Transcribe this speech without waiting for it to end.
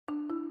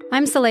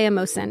I'm Saleha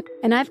Mohsin,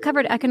 and I've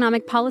covered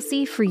economic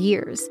policy for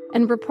years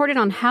and reported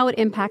on how it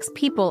impacts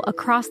people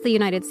across the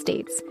United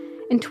States.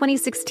 In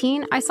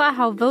 2016, I saw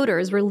how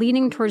voters were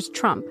leaning towards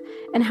Trump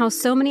and how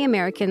so many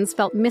Americans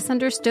felt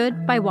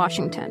misunderstood by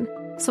Washington.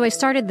 So I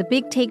started The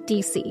Big Take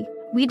DC.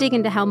 We dig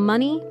into how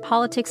money,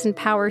 politics, and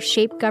power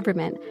shape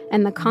government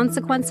and the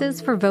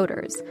consequences for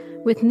voters.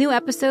 With new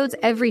episodes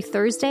every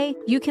Thursday,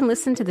 you can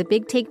listen to The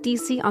Big Take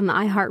DC on the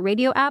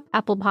iHeartRadio app,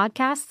 Apple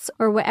Podcasts,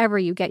 or wherever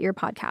you get your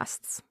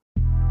podcasts.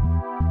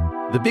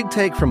 The Big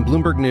Take from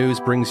Bloomberg News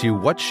brings you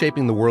what's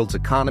shaping the world's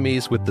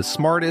economies with the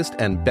smartest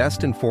and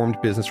best-informed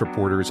business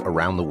reporters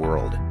around the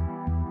world.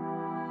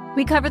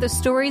 We cover the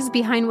stories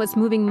behind what's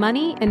moving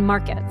money and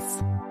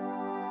markets,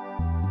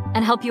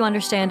 and help you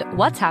understand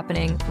what's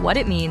happening, what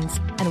it means,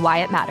 and why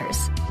it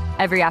matters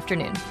every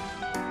afternoon.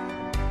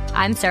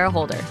 I'm Sarah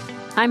Holder.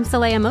 I'm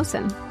Saleha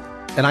Mohsin.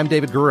 And I'm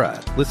David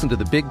Gura. Listen to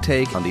The Big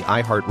Take on the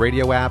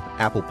iHeartRadio app,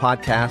 Apple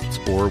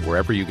Podcasts, or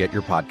wherever you get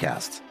your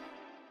podcasts.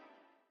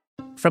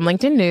 From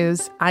LinkedIn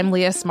News, I'm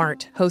Leah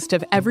Smart, host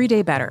of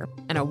Everyday Better,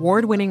 an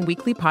award-winning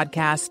weekly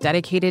podcast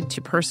dedicated to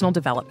personal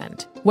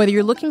development. Whether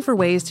you're looking for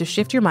ways to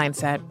shift your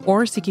mindset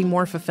or seeking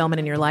more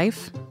fulfillment in your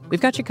life, we've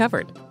got you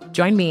covered.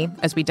 Join me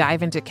as we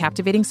dive into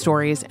captivating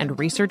stories and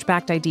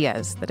research-backed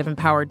ideas that have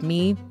empowered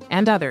me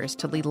and others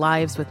to lead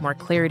lives with more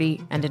clarity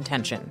and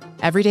intention.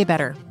 Everyday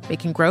Better,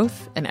 making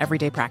growth an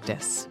everyday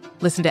practice.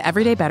 Listen to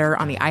Everyday Better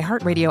on the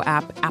iHeartRadio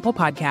app, Apple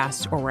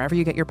Podcasts, or wherever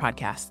you get your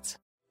podcasts.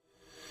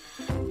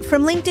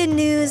 From LinkedIn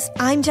News,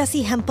 I'm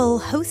Jessie Hempel,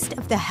 host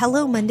of the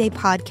Hello Monday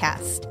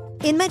podcast.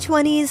 In my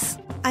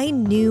 20s, I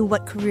knew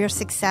what career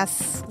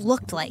success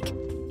looked like.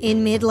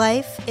 In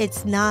midlife,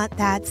 it's not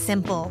that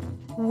simple.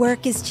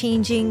 Work is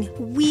changing,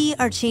 we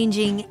are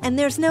changing, and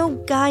there's no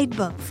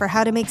guidebook for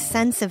how to make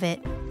sense of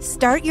it.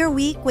 Start your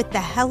week with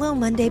the Hello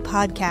Monday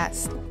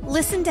podcast.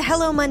 Listen to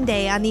Hello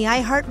Monday on the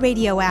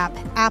iHeartRadio app,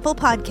 Apple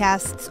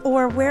Podcasts,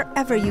 or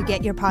wherever you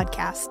get your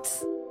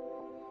podcasts.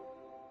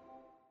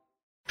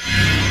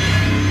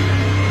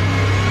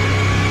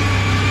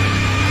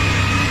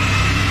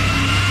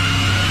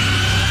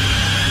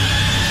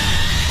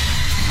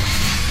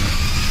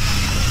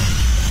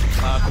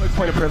 Quick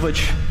point of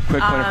privilege.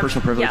 Quick point of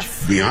personal privilege.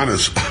 Yes. Be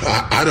honest,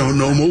 I don't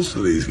know most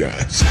of these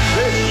guys.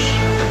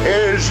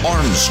 This is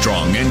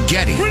Armstrong and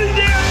Getty. Pretty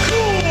damn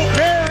cool.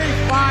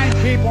 Very fine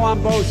people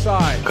on both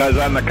sides. Because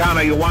on the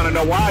counter, you want to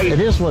know why? It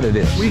is what it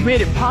is. We've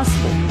made it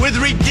possible. With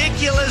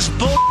ridiculous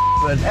bull.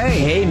 But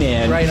hey,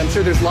 man. Right, I'm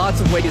sure there's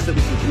lots of ways that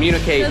we can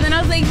communicate. So then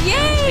I was like,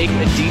 yay! Take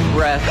a deep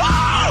breath.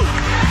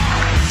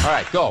 All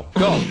right, go.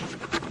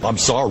 I'm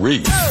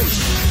sorry.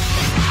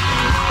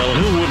 Well,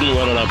 who wouldn't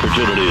want an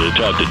opportunity to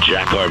talk to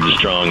Jack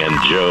Armstrong and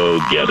Joe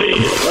Getty?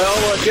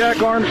 Well,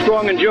 Jack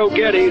Armstrong and Joe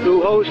Getty,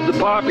 who host the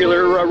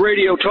popular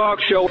radio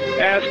talk show,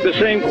 ask the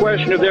same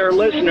question of their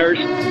listeners,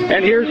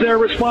 and here's their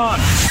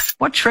response.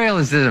 What trail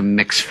is this a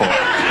mix for?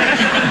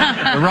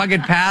 The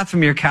rugged path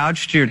from your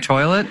couch to your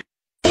toilet?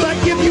 I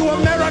give you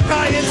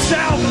America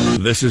itself.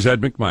 This is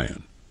Ed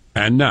McMahon.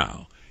 And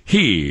now,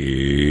 here's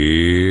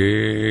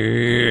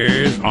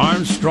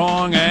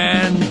Armstrong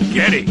and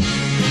Getty.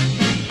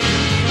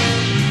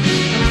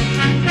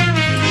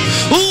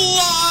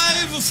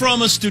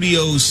 From a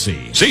Studio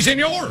C. Si,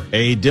 senor.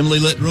 A dimly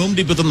lit room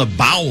deep within the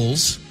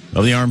bowels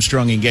of the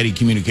Armstrong and Getty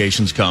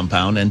Communications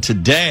compound. And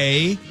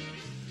today,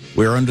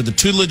 we're under the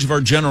tutelage of our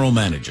general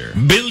manager,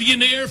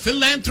 billionaire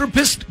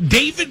philanthropist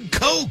David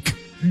Koch,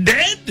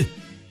 dead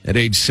at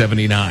age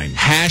 79.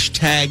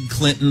 Hashtag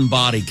Clinton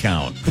body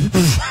count.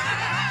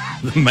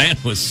 The man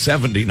was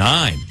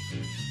 79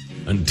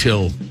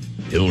 until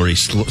Hillary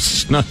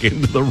snuck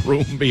into the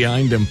room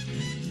behind him,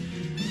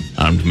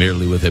 armed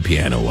merely with a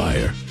piano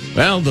wire.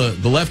 Well,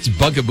 the left's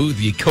bugaboo,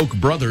 the Koch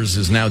brothers,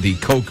 is now the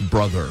Koch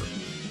brother.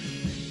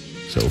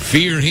 So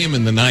fear him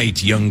in the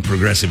night, young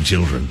progressive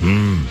children.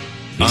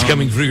 He's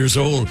coming for your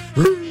soul.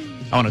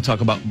 I want to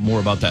talk more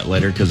about that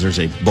later, because there's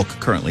a book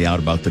currently out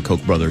about the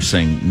Koch brothers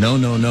saying,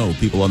 no,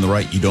 people on the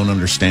right, you don't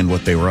understand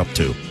what they were up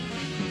to.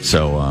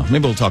 So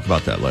maybe we'll talk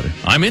about that later.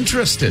 I'm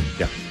interested.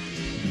 Yeah.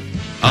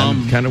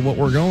 Kind of what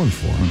we're going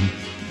for.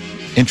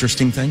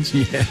 Interesting things?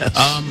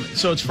 Yes.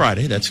 So it's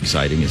Friday. That's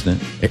exciting, isn't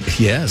it?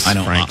 Yes, I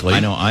know, frankly. I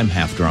know I'm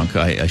half drunk.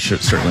 I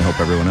certainly hope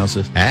everyone else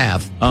is.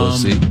 Half?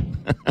 Pussy.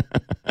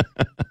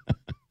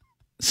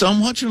 So I'm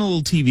watching a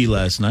little TV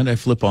last night. I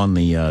flip on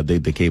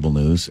the cable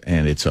news,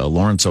 and it's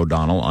Lawrence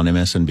O'Donnell on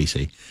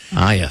MSNBC.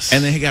 Ah, yes.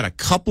 And they got a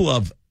couple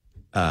of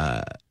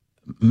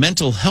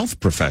mental health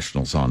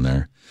professionals on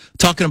there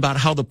talking about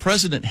how the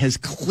president has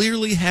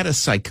clearly had a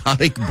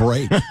psychotic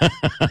break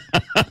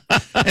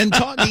and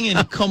talking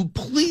in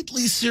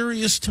completely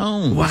serious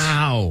tones.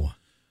 Wow.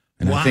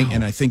 And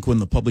I think when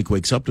the public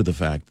wakes up to the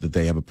fact that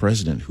they have a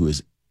president who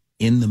is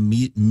in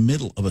the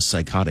middle of a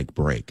psychotic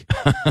break,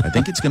 I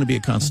think it's going to be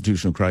a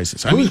constitutional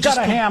crisis. Who's got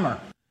a hammer?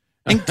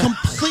 In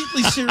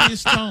completely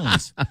serious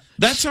tones.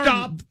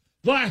 Stop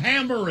the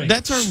hammering.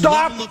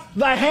 Stop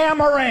the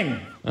hammering.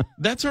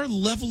 That's our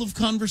level of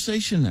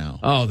conversation now.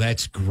 Oh,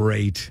 that's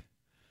great.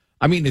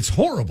 I mean, it's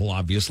horrible,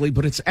 obviously,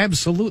 but it's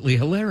absolutely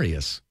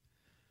hilarious.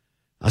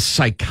 a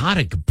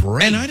psychotic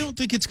break. And I don't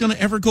think it's going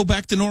to ever go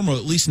back to normal,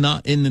 at least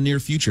not in the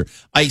near future.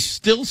 I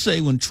still say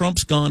when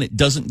Trump's gone, it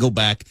doesn't go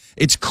back.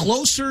 It's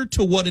closer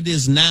to what it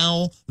is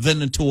now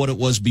than to what it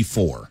was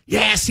before.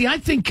 Yeah, see, I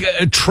think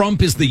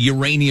Trump is the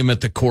uranium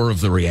at the core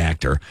of the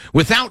reactor.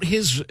 Without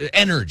his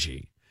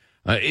energy,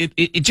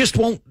 it just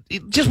won't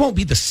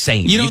be the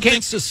same. You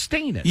can't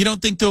sustain it. You don't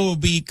think there will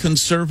be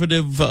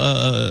conservative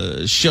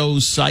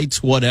shows,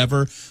 sites,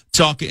 whatever,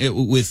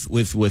 talking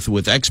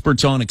with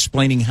experts on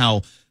explaining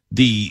how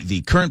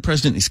the current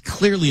president is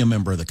clearly a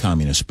member of the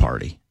Communist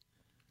Party?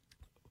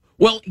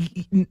 Well,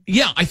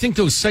 yeah, I think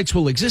those sites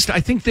will exist.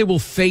 I think they will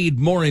fade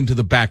more into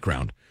the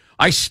background.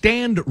 I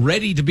stand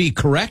ready to be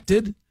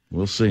corrected.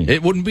 We'll see.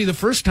 It wouldn't be the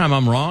first time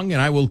I'm wrong,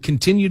 and I will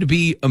continue to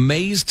be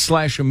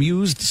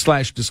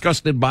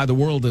amazed/amused/disgusted by the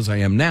world as I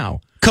am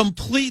now.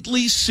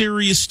 Completely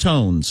serious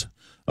tones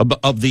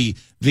of the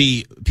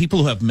people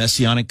who have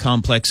messianic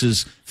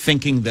complexes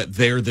thinking that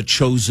they're the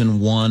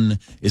chosen one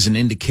is an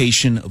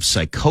indication of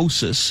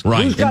psychosis.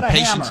 Right. Who's got a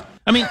hammer?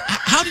 I mean,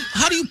 how do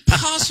you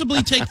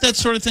possibly take that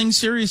sort of thing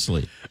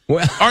seriously?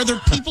 Well, are there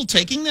people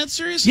taking that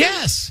seriously?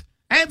 Yes.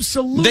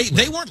 Absolutely.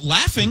 They weren't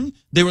laughing.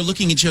 They were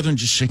looking at each other and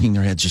just shaking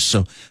their heads, just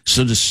so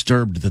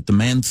disturbed that the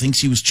man thinks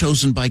he was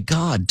chosen by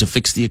God to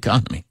fix the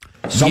economy.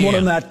 Someone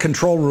in that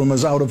control room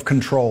is out of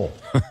control.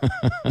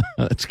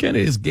 That's kind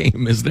of his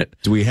game, isn't it?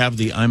 Do we have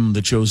the I'm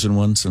the chosen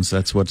one, since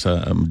that's what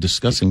I'm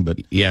discussing? But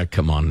yeah,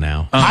 come on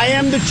now. I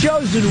am the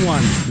chosen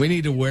one. We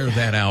need to wear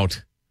that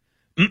out.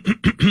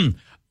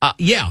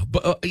 Yeah,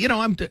 but,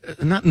 I'm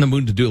not in the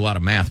mood to do a lot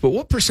of math, but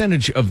what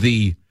percentage of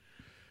the...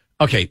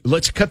 Okay,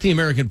 let's cut the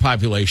American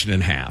population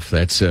in half.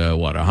 That's,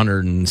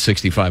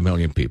 165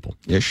 million people.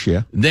 Ish,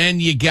 yeah. Then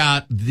you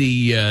got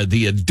the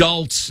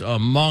adults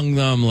among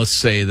them. Let's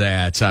say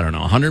that's,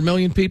 100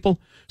 million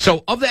people.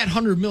 So of that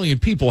 100 million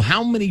people,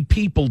 how many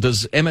people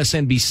does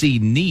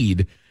MSNBC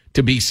need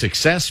to be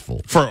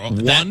successful? For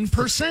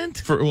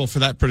 1%? For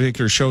that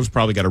particular show's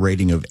probably got a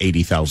rating of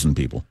 80,000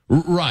 people.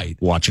 Right.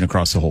 Watching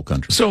across the whole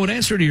country. So in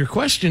answer to your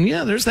question,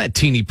 yeah, there's that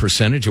teeny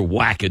percentage of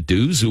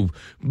wackadoos who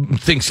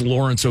thinks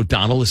Lawrence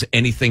O'Donnell is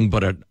anything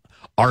but an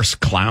arse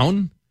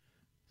clown,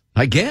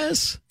 I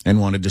guess. And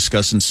want to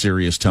discuss in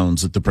serious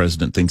tones that the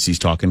president thinks he's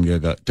talking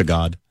to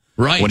God.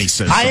 Right. When he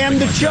says I am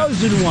the like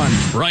chosen one.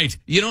 Right.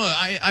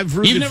 I've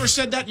rooted... You've never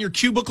said that in your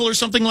cubicle or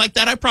something like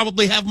that? I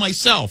probably have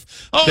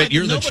myself. Oh, that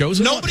you're the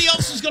chosen one? Nobody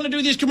else is going to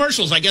do these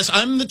commercials. I guess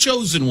I'm the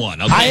chosen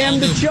one. Okay, I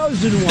am the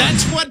chosen one.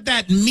 That's what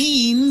that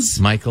means.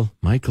 Michael,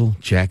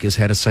 Jack has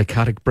had a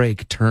psychotic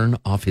break. Turn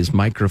off his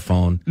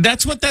microphone.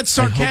 That's what that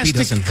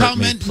sarcastic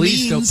comment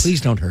means.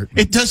 Please don't hurt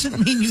me. It doesn't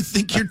mean you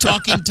think you're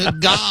talking to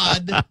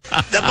God.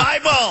 The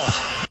Bible.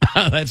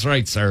 That's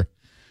right, sir.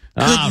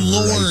 Good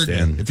Lord,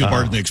 if you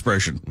pardon the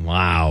expression.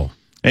 Wow.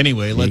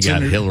 Anyway, let's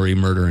got Hillary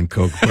murdering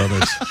Koch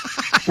brothers.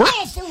 We're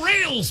all for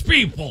reals,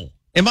 people.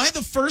 Am I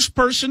the first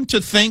person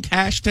to think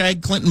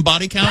hashtag Clinton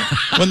body count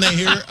when they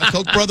hear a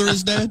Koch brother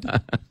is dead?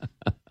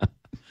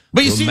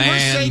 But you see, we're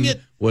saying it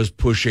was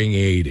pushing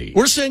 80.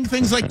 We're saying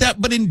things like that,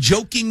 but in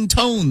joking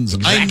tones.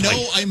 Exactly. I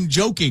know I'm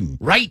joking.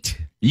 Right.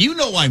 You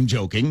know I'm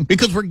joking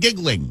because we're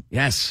giggling.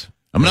 Yes.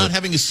 I'm not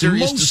having a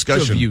serious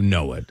discussion. Most of you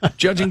know it.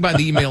 Judging by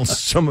the emails,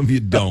 some of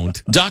you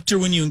don't. Doctor,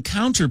 when you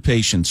encounter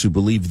patients who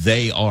believe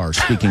they are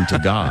speaking to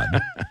God,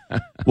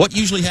 what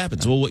usually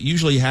happens? Well, what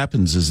usually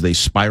happens is they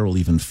spiral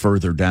even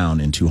further down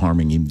into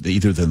harming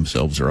either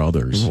themselves or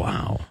others.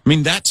 Wow. I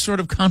mean, that sort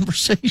of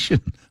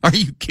conversation. Are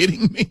you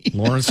kidding me?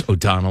 Lawrence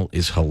O'Donnell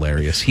is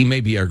hilarious. He may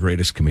be our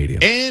greatest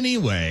comedian.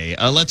 Anyway,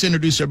 let's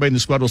introduce everybody in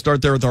the squad. We'll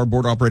start there with our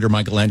board operator,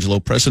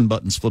 Michelangelo, pressing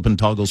buttons, flipping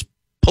toggles,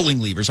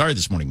 pulling levers. How are you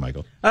this morning,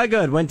 Michael?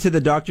 Good. Went to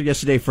the doctor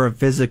yesterday for a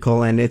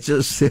physical, and it's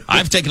just...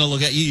 I've taken a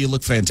look at you. You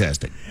look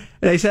fantastic.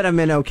 They said I'm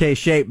in okay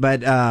shape,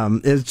 but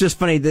it's just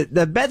funny.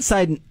 The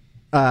bedside...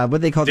 what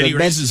they call Did he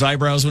raise his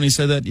eyebrows when he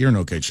said that? You're in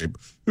okay shape.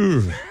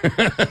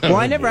 Well,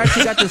 I never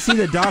actually got to see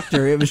the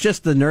doctor. It was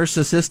just the nurse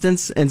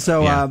assistants. And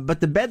so, but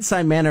the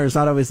bedside manner is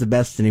not always the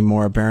best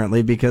anymore,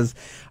 apparently, because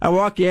I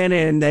walk in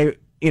and they...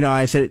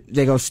 I said,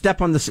 she goes, step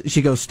on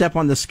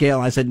the scale.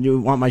 I said, do you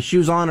want my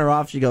shoes on or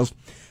off? She goes,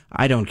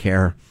 I don't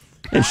care.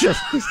 It's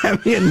just,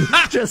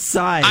 just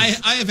sighs.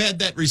 I have had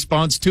that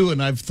response too,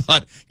 and I've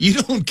thought, you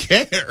don't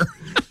care.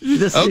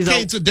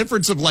 It's a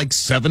difference of like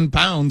 7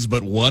 pounds,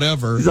 but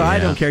whatever. So I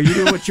don't care. You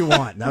do what you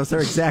want. That was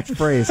her exact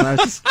phrase. And I was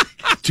just,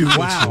 do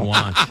what you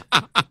want.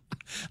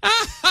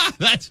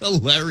 That's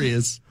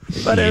hilarious.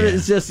 But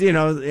it's just,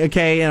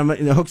 okay, and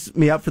it hooks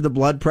me up for the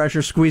blood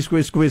pressure, squeeze.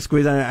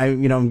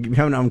 I'm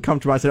becoming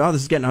uncomfortable. I said, oh,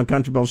 this is getting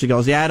uncomfortable. She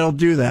goes, yeah, it'll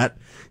do that.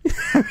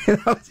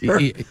 That was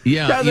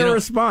her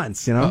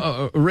response,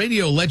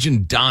 radio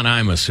legend Don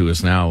Imus, who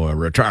is now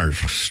retired,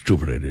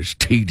 stupid idiots,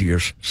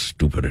 tedious,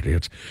 stupid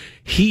idiots.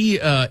 He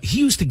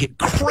used to get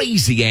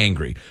crazy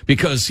angry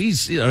because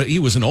he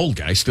was an old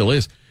guy, still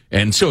is.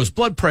 And so his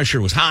blood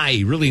pressure was high.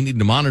 He really needed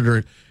to monitor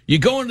it. You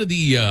go into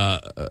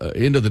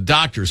the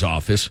doctor's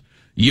office.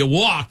 You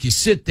walk. You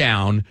sit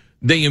down.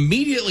 They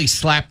immediately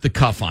slap the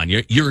cuff on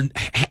you. You're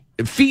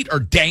feet are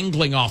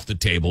dangling off the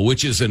table,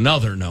 which is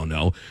another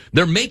no-no.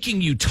 They're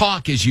making you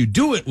talk as you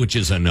do it, which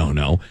is a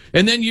no-no.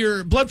 And then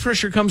your blood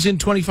pressure comes in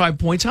 25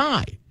 points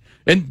high.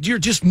 And you're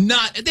just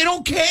not, they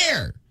don't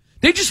care.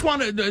 They just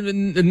want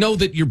to know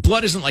that your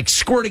blood isn't like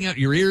squirting out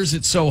your ears,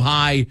 it's so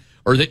high,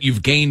 or that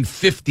you've gained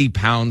 50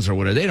 pounds or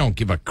whatever. They don't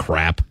give a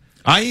crap.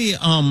 I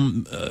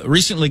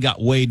recently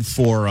got weighed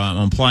for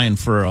applying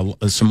for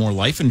some more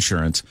life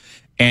insurance,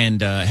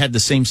 and had the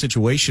same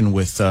situation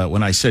with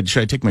when I said,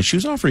 should I take my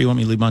shoes off or you want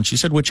me to leave them on? She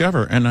said,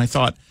 whichever. And I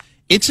thought,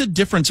 it's a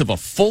difference of a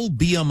full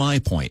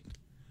BMI point,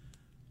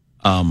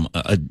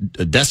 a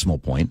decimal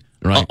point,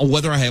 right?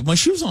 Whether I have my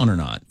shoes on or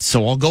not.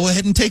 So I'll go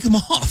ahead and take them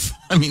off.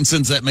 I mean,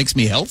 since that makes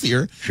me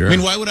healthier. Sure. I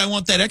mean, why would I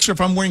want that extra if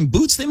I'm wearing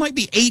boots? They might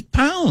be 8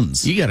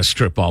 pounds. You got to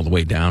strip all the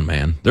way down,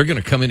 man. They're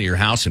going to come into your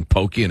house and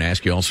poke you and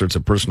ask you all sorts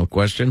of personal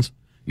questions.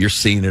 You're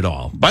seeing it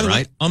all. By the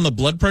way, on the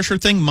blood pressure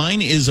thing,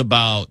 mine is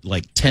about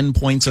like 10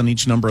 points on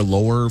each number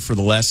lower for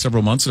the last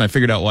several months, and I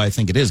figured out why I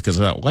think it is, because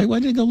why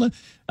did it go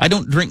I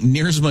don't drink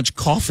near as much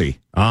coffee.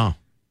 Oh.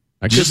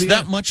 Just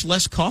that much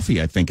less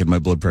coffee, I think, and my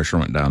blood pressure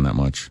went down that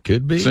much.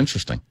 Could be. It's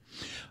interesting.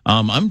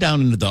 I'm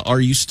down into the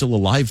are you still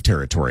alive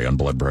territory on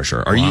blood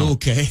pressure. Are you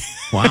okay?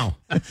 Wow.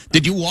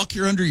 Did you walk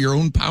here under your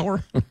own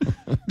power?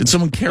 Did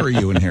someone carry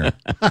you in here?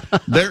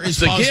 There is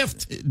the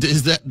gift.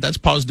 Is that's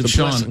positive,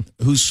 Sean, blessing.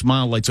 Whose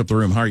smile lights up the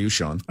room. How are you,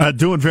 Sean?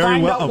 Doing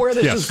very well. Find out where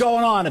this is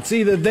going on. It's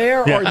either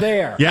there or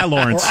there. Yeah,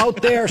 Lawrence. Or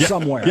out there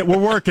somewhere. Yeah, we're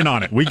working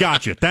on it. We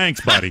got you.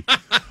 Thanks, buddy.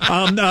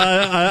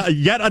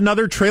 Yet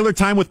another Trailer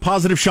Time with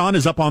Positive Sean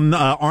is up on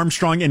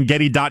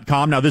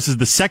ArmstrongandGetty.com. Now, this is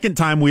the second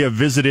time we have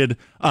visited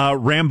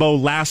Rambo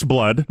Last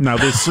Blood. Now,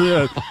 this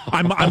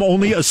I'm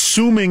only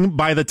assuming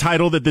by the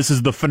title that this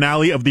is the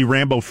finale of the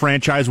Rambo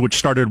franchise, which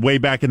started way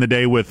back in the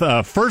day with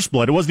First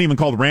Blood. It wasn't even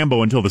called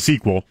Rambo until the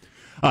sequel.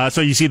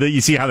 So you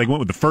see how they went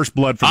with the First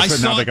Blood for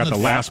now they got the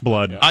Last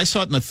Blood. I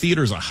saw it in the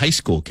theater as a high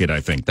school kid,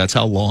 I think. That's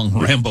how long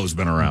Rambo's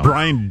been around.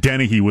 Brian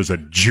Dennehy was a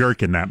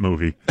jerk in that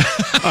movie.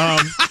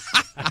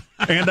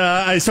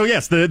 So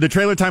yes, the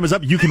trailer time is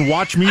up. You can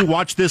watch me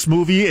watch this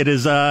movie. It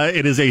is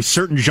a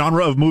certain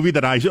genre of movie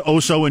that I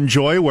also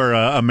enjoy, where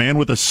a man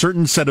with a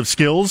certain set of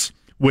skills,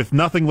 with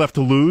nothing left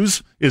to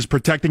lose, is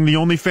protecting the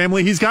only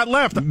family he's got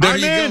left. There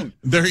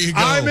you go.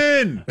 I'm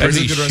in.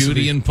 Pretty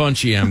shooty and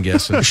punchy, I'm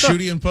guessing.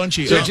 Shooty and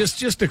punchy. So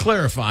just to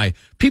clarify,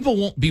 people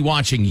won't be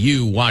watching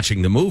you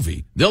watching the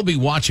movie. They'll be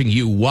watching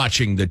you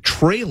watching the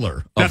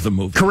trailer of the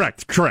movie.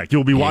 Correct.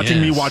 You'll be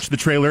watching me watch the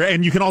trailer,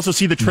 and you can also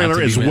see the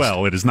trailer as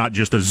well. It is not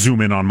just a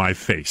zoom in on my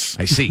face.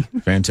 I see.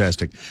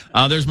 Fantastic.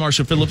 There's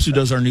Marshall Phillips, who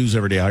does our news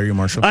every day. How are you,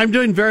 Marshall? I'm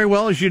doing very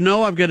well. As you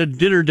know, I've got a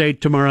dinner date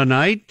tomorrow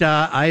night.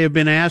 I have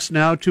been asked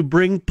now to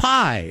bring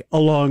pie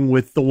along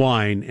with the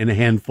wine and a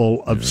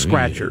handful of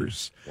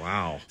scratchers.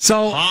 Wow.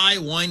 So pie,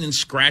 wine, and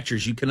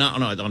scratchers. You cannot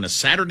on a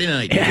Saturday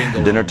night. You can't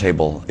go dinner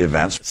table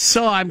events.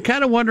 So I'm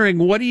kind of wondering,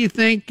 what do you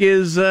think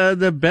is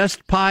the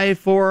best pie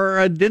for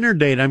a dinner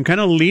date? I'm kind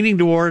of leaning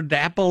toward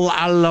apple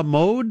a la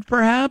mode,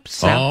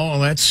 perhaps. Oh,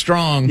 that's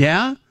strong.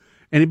 Yeah.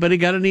 Anybody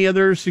got any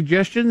other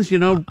suggestions?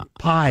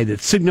 Pie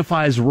that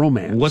signifies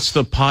romance. What's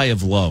the pie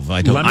of love?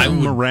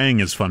 Lemon meringue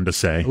is fun to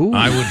say. Ooh.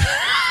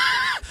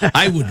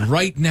 I would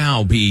right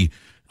now be,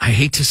 I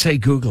hate to say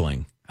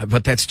Googling,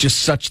 but that's just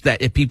such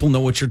that if people know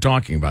what you're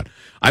talking about.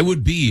 I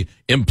would be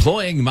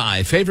employing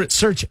my favorite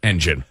search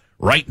engine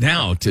right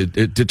now to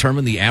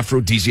determine the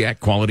aphrodisiac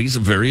qualities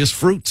of various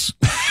fruits.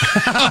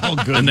 Oh,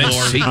 good and then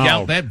Lord. seek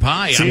out that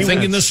pie. I'm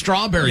thinking the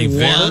strawberry,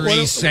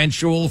 very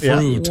sensual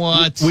fruit.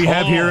 What? We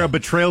have here a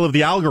betrayal of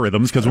the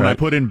algorithms, because when I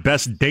put in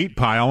best date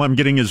pie, all I'm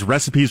getting is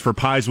recipes for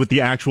pies with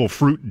the actual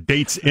fruit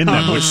dates in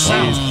them, which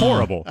sounds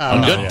horrible.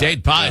 A good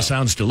date pie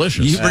sounds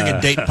delicious. You bring a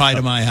date pie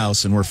to my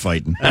house and we're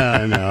fighting.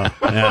 No.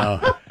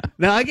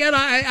 Now, again,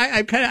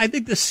 I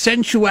think the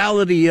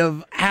sensuality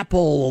of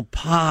apple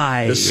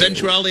pie. The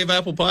sensuality of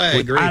apple pie, I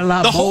agree. I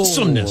love the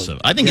wholesomeness of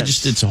it. I think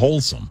it's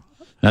wholesome.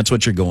 That's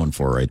what you're going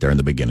for right there in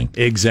the beginning.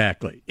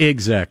 Exactly.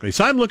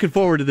 So I'm looking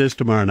forward to this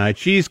tomorrow night.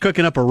 She's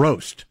cooking up a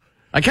roast.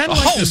 I kind of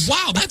like this.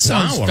 Wow, that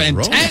sounds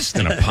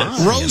fantastic. Roast,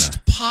 pie,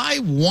 roast pie,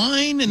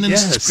 wine, and then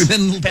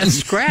and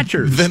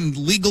scratchers. Then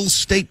legal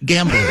state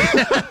gambling.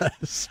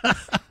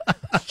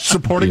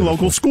 Supporting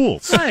local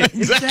schools. Right,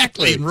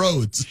 exactly. And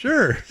roads.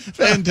 Sure.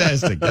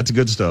 Fantastic. That's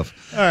good stuff.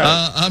 All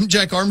right. I'm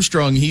Jack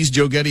Armstrong. He's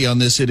Joe Getty on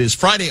this. It is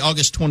Friday,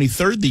 August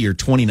 23rd, the year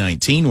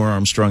 2019. We're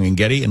Armstrong and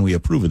Getty, and we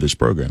approve of this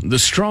program. The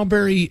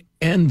strawberry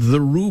and the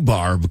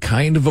rhubarb,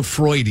 kind of a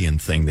Freudian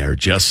thing there.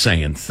 Just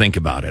saying. Think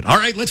about it. All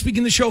right, let's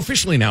begin the show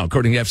officially now,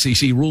 according to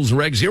FCC rules and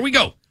regs. Here we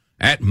go.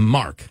 At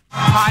Mark.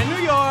 Hi,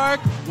 New York.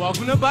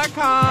 Welcome to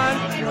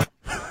ButtCon.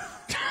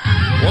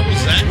 What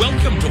was that?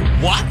 Welcome to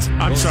what?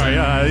 I'm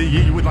sorry.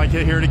 You would like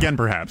to hear it again,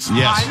 perhaps?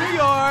 Yes. Hi, New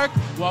York.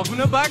 Welcome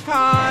to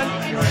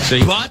ButtCon. See?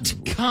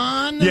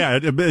 ButtCon? Yeah,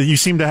 you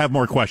seem to have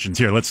more questions.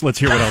 Here, let's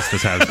hear what else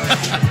this has.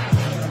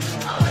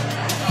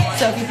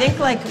 So if you think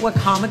like what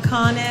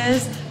Comic-Con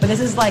is, but this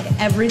is like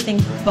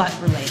everything butt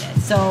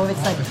related. So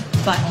it's like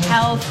butt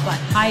health, butt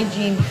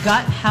hygiene,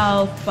 gut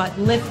health, butt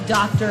lift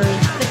doctors,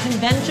 the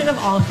convention of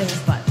all things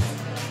butts.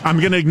 I'm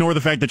going to ignore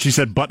the fact that she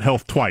said butt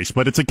health twice,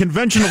 but it's a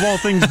convention of all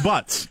things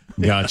butts.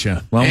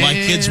 Gotcha. Well, my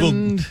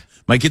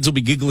kids will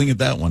be giggling at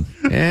that one.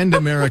 And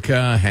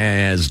America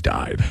has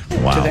died.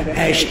 Wow. To that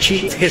ash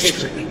cheek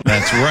history.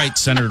 That's right,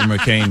 Senator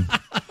McCain.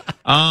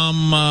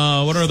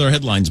 What are other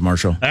headlines,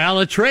 Marshall? Well,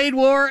 a trade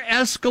war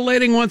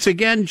escalating once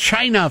again.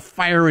 China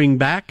firing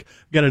back.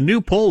 Got a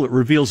new poll that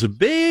reveals a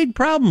big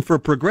problem for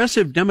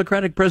progressive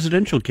Democratic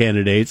presidential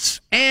candidates.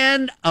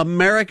 And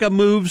America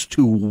moves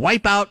to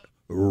wipe out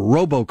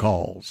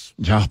robocalls.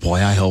 Oh, boy,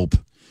 I hope.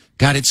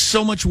 God, it's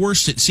so much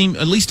worse. It seemed,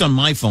 at least on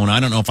my phone, I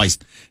don't know if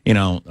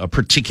a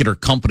particular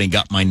company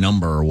got my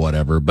number or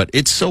whatever, but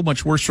it's so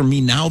much worse for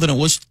me now than it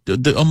was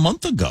a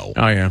month ago.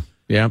 Oh, yeah.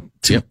 Yeah.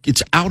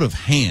 It's out of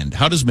hand.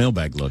 How does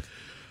Mailbag look?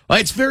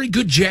 It's very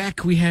good,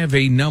 Jack. We have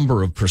a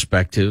number of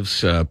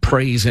perspectives,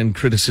 praise and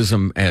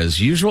criticism as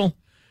usual.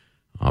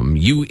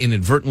 You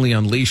inadvertently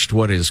unleashed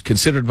what is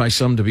considered by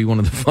some to be one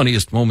of the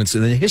funniest moments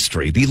in the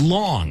history, the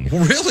long,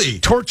 really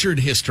tortured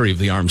history of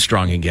the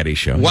Armstrong and Getty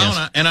Show. Wow,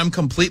 yes. And I'm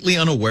completely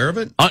unaware of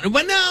it?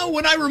 When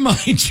I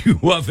remind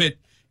you of it,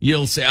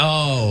 you'll say,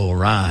 oh,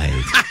 right.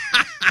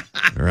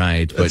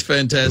 Right. That's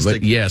fantastic.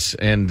 But yes,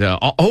 and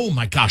oh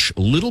my gosh,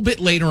 a little bit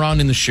later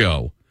on in the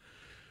show,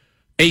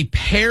 a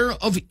pair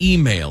of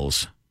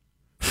emails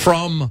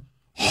from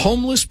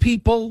homeless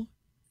people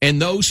and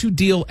those who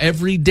deal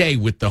every day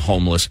with the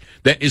homeless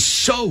that is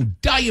so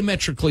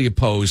diametrically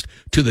opposed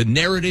to the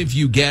narrative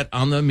you get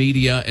on the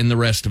media and the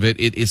rest of it.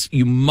 It is,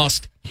 you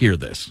must hear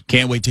this.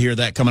 Can't wait to hear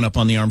that coming up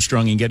on the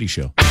Armstrong and Getty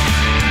Show.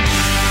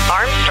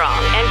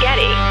 Armstrong and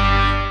Getty.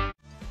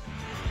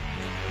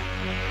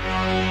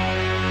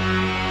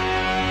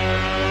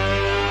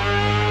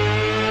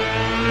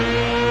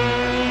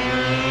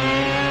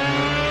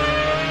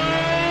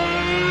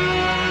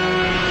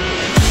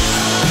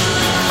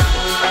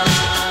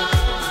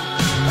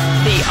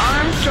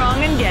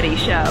 Armstrong and Getty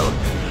Show.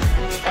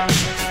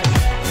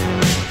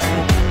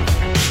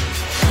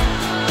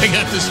 I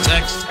got this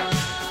text.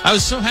 I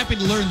was so happy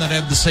to learn that I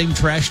have the same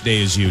trash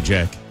day as you,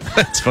 Jack.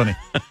 That's funny.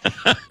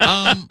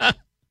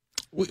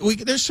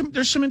 There's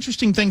some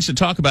interesting things to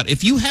talk about.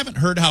 If you haven't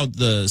heard how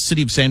the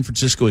city of San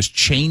Francisco is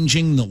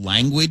changing the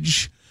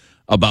language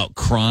about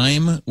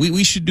crime,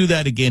 we should do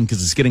that again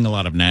because it's getting a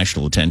lot of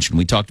national attention.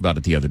 We talked about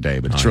it the other day,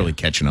 but it's really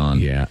catching on.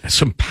 Yeah,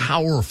 some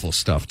powerful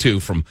stuff, too,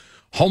 from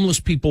homeless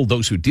people,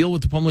 those who deal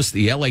with the homeless,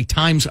 the LA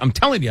Times. I'm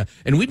telling you,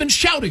 and we've been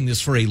shouting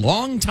this for a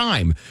long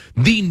time,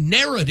 the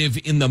narrative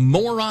in the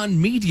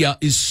moron media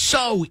is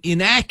so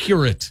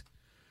inaccurate.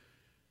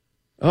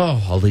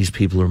 Oh, all these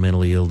people are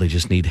mentally ill. They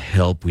just need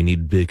help. We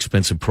need big,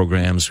 expensive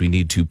programs. We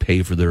need to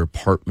pay for their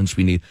apartments.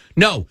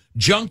 No,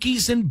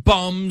 junkies and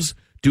bums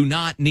do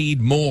not need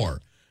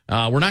more.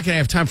 We're not going to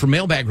have time for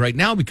mailbag right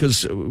now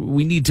because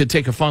we need to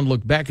take a fun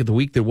look back at the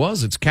week that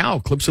was. It's Cal,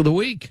 Clips of the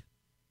Week.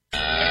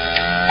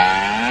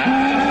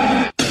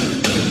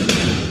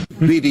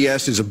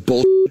 BDS is a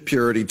bullshit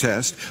purity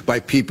test by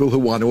people who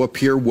want to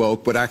appear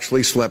woke but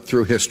actually slept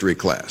through history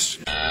class.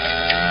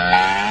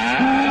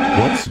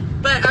 What?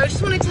 But I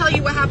just want to tell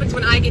you what happens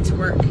when I get to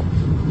work.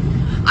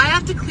 I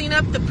have to clean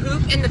up the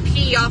poop and the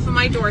pee off of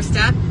my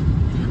doorstep.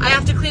 I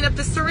have to clean up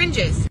the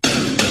syringes.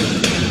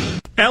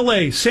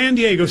 LA, San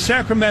Diego,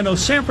 Sacramento,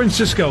 San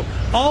Francisco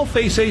all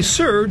face a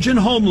surge in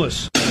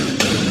homeless.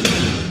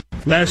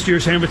 Last year,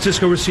 San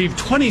Francisco received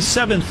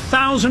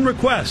 27,000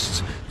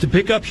 requests to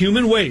pick up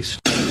human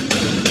waste.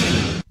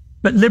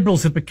 But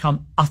liberals have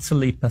become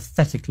utterly,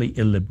 pathetically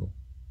illiberal.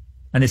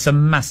 And it's a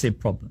massive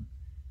problem.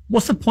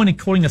 What's the point of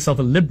calling yourself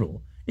a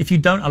liberal if you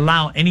don't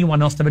allow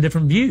anyone else to have a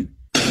different view?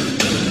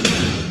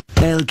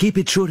 I'll keep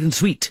it short and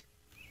sweet.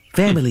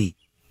 Family,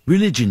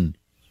 religion,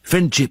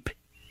 friendship.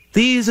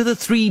 These are the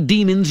three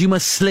demons you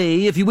must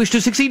slay if you wish to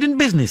succeed in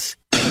business.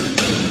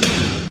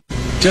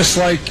 Just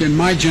like in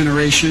my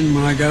generation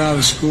when I got out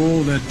of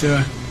school,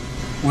 that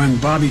when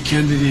Bobby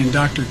Kennedy and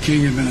Dr.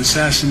 King had been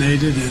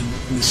assassinated in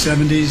the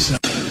 70s.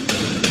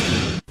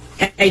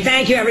 Hey,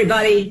 thank you,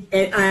 everybody.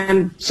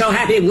 I'm so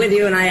happy to be with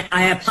you, and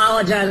I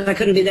apologize I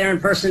couldn't be there in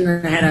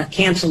person. I had a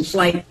canceled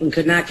flight and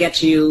could not get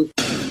to you.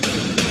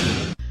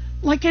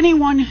 Like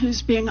anyone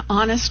who's being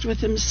honest with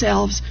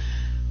themselves,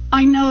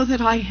 I know that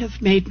I have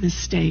made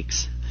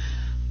mistakes.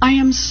 I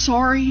am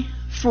sorry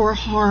for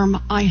harm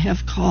I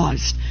have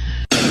caused.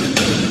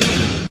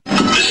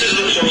 This is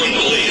the Portland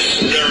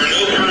Police. There are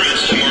no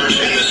permits to march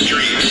in the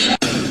streets.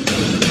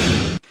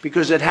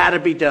 Because it had to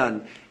be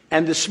done.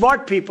 And the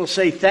smart people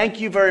say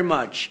thank you very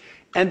much.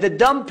 And the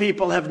dumb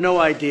people have no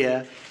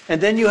idea.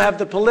 And then you have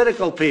the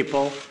political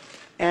people,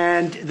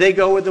 and they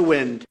go with the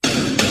wind.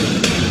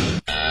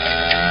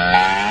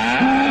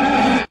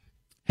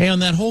 Hey, on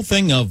that whole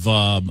thing of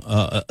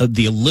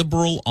the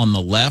liberal on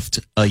the left,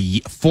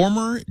 a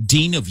former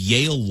dean of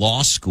Yale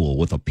Law School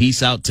with a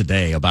piece out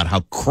today about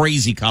how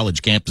crazy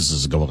college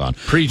campuses are going on.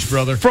 Preach,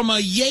 brother. From a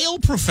Yale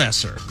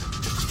professor.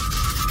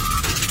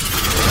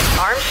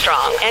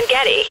 Armstrong and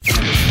Getty.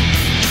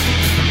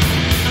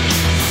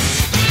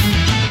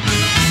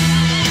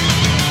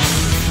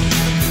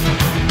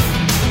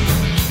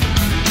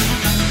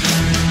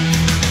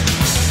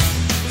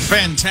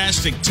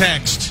 Fantastic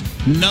text.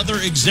 Another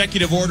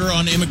executive order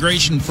on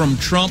immigration from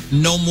Trump.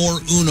 No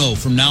more Uno.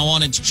 From now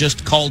on, it's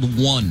just called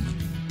One.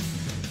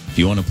 If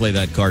you want to play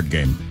that card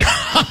game.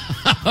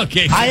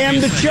 Okay. I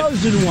am the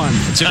chosen one.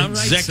 It's an All right,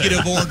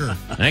 executive sir. order.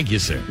 Thank you,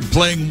 sir.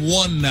 Playing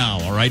One now,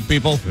 all right,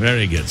 people?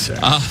 Very good, sir.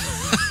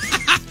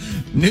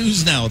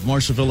 News now with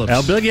Marshall Phillips.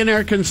 A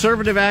billionaire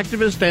conservative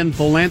activist and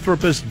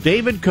philanthropist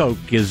David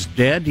Koch is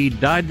dead. He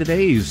died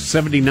today. He's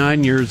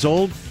 79 years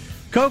old.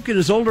 Koch and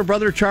his older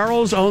brother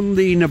Charles own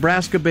the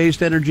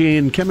Nebraska-based energy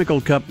and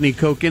chemical company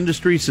Koch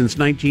Industries since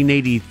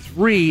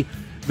 1983.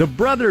 The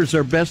brothers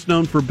are best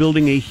known for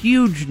building a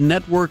huge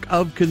network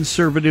of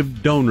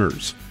conservative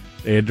donors.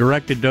 They had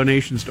directed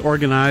donations to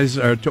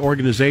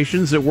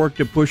organizations that work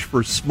to push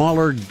for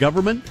smaller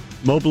government,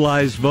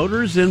 mobilize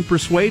voters, and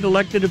persuade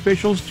elected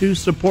officials to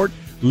support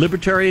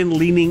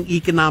libertarian-leaning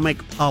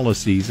economic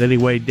policies.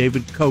 Anyway,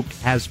 David Koch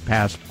has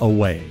passed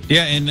away.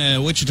 Yeah,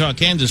 in Wichita,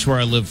 Kansas, where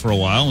I lived for a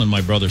while, and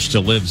my brother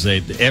still lives,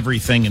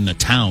 everything in the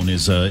town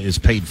is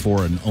paid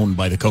for and owned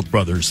by the Koch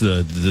brothers.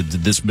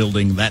 This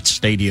building, that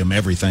stadium,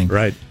 everything.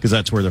 Right. Because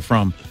that's where they're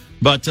from.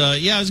 But,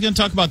 I was going to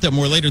talk about that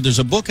more later. There's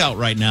a book out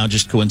right now,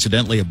 just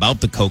coincidentally,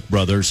 about the Koch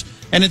brothers.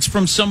 And it's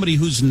from somebody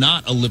who's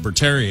not a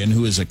libertarian,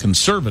 who is a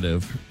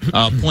conservative,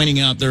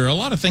 pointing out there are a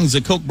lot of things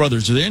that Koch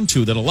brothers are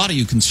into that a lot of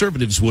you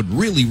conservatives would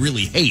really,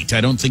 really hate.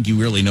 I don't think you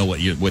really know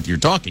what you're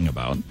talking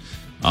about.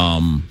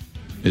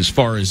 As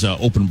far as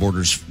open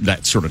borders,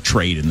 that sort of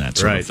trade and that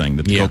sort of thing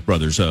that the Koch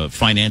brothers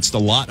financed a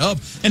lot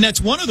of. And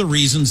that's one of the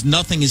reasons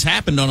nothing has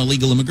happened on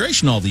illegal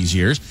immigration all these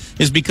years,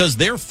 is because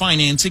they're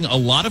financing a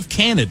lot of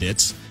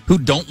candidates who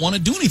don't want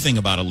to do anything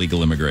about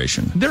illegal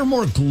immigration. They're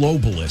more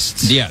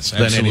globalists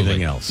than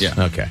anything else. Yeah.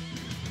 Okay.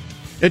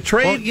 A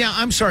trade? Well, yeah,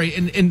 I'm sorry.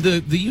 And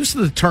the use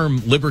of the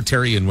term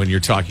libertarian when you're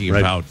talking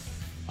about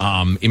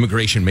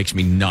immigration makes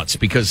me nuts,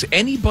 because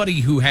anybody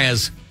who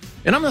has...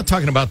 And I'm not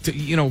talking about,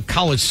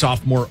 college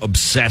sophomore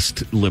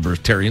obsessed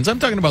libertarians. I'm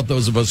talking about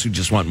those of us who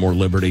just want more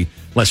liberty,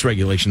 less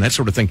regulation, that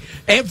sort of thing.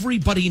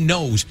 Everybody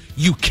knows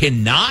you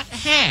cannot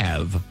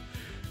have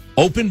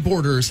open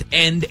borders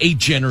and a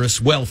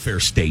generous welfare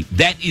state.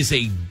 That is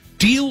a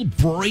deal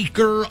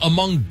breaker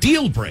among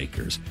deal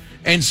breakers.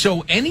 And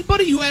so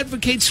anybody who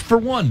advocates for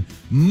one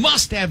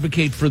must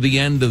advocate for the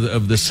end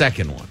of the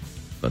second one.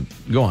 But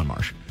go on,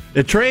 Marsh.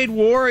 The trade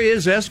war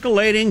is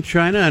escalating.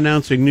 China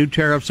announcing new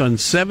tariffs on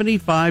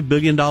 $75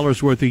 billion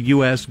worth of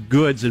U.S.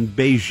 goods, and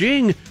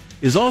Beijing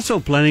is also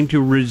planning to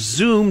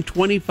resume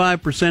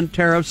 25%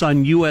 tariffs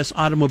on U.S.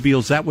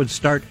 automobiles. That would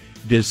start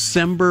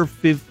December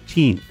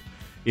 15th.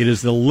 It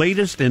is the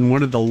latest and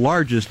one of the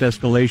largest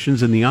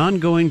escalations in the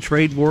ongoing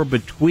trade war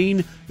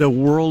between the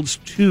world's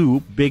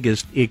two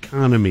biggest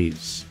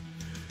economies.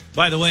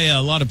 By the way, a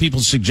lot of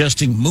people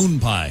suggesting moon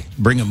pie.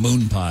 Bring a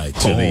moon pie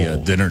to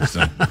the dinner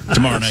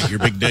tomorrow night, your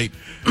big date.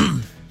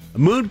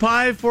 Moon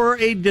pie for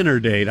a dinner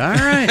date. All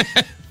right.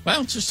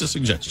 Well, it's just a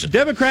suggestion.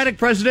 Democratic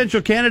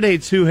presidential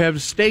candidates who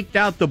have staked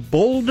out the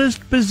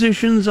boldest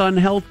positions on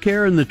health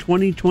care in the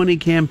 2020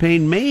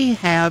 campaign may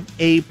have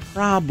a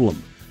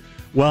problem.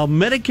 While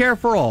Medicare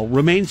for All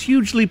remains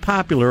hugely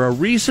popular, a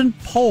recent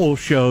poll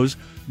shows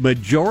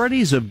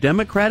majorities of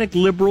Democratic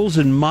liberals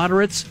and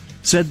moderates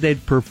said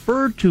they'd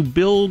prefer to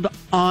build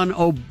on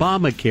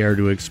Obamacare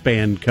to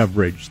expand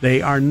coverage.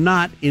 They are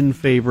not in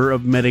favor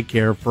of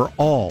Medicare for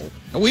all.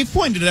 We've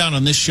pointed it out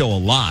on this show a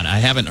lot. I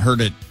haven't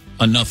heard it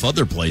enough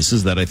other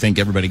places that I think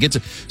everybody gets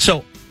it.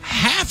 So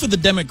half of the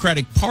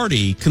Democratic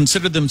Party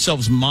consider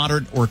themselves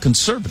moderate or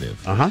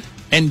conservative.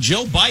 And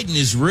Joe Biden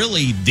is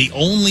really the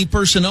only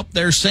person up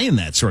there saying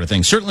that sort of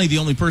thing. Certainly the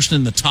only person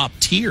in the top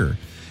tier.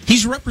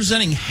 He's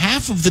representing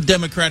half of the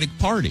Democratic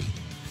Party.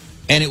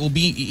 And it will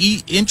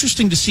be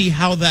interesting to see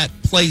how that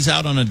plays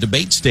out on a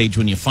debate stage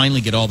when you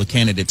finally get all the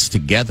candidates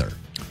together.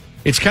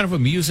 It's kind of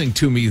amusing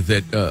to me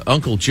that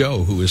Uncle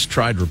Joe, who has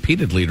tried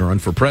repeatedly to run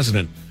for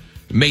president,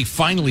 may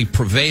finally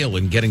prevail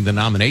in getting the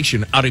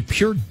nomination out of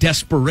pure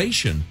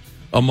desperation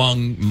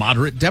among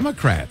moderate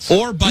Democrats.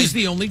 Or by, he's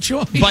the only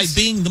choice. By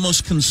being the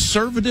most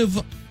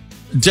conservative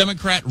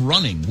Democrat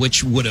running,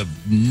 which would have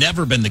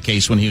never been the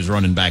case when he was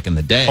running back in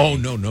the day. Oh,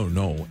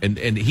 no. And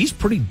he's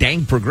pretty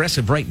dang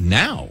progressive right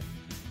now,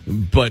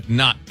 but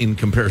not in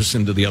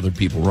comparison to the other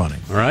people running.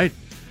 All right.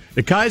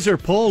 The Kaiser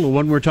poll, the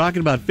one we're talking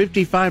about,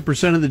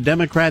 55% of the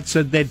Democrats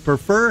said they'd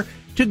prefer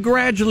to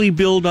gradually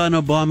build on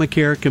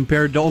Obamacare,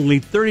 compared to only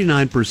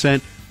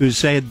 39% who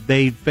said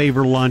they'd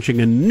favor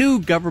launching a new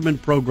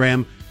government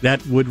program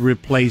that would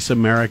replace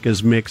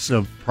America's mix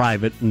of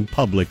private and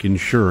public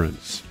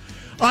insurance.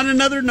 On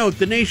another note,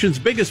 the nation's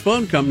biggest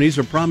phone companies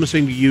are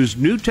promising to use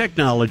new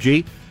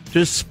technology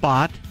to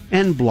spot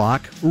and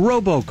block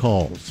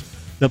robocalls.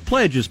 The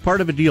pledge is part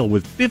of a deal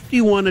with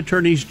 51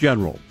 attorneys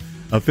general.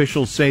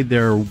 Officials say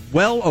there are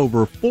well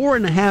over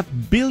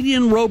 4.5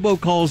 billion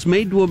robocalls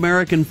made to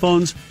American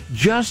phones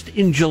just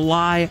in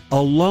July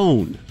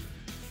alone.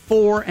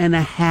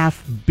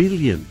 4.5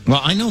 billion.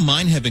 Well, I know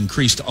mine have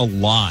increased a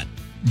lot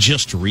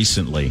just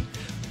recently.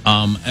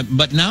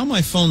 But now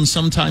my phone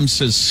sometimes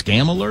says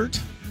scam alert.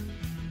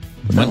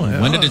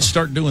 When did it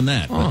start doing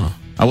that?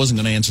 I wasn't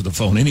going to answer the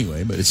phone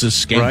anyway, but it's a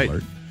scam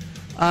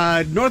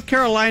alert. North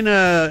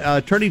Carolina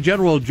Attorney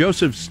General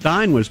Joseph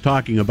Stein was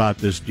talking about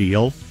this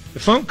deal. The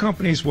phone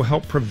companies will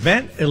help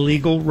prevent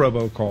illegal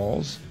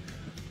robocalls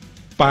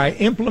by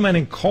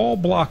implementing call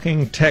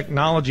blocking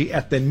technology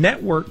at the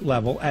network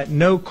level at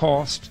no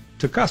cost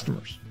to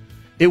customers.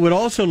 It would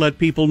also let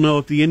people know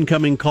if the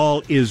incoming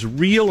call is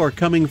real or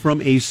coming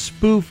from a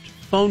spoofed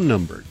phone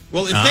number.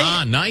 Well, if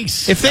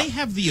nice. If they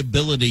have the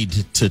ability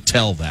to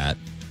tell that,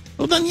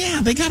 well, then, yeah,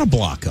 they got to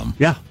block them.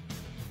 Yeah.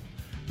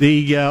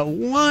 The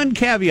one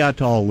caveat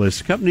to all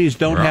this, companies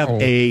don't have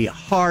a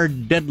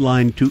hard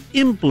deadline to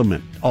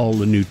implement all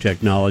the new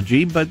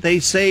technology, but they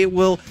say it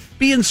will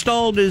be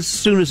installed as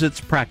soon as it's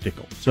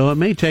practical. So it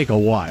may take a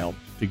while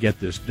to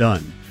get this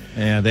done.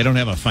 Yeah, they don't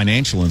have a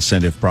financial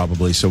incentive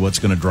probably, so what's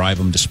going to drive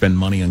them to spend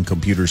money on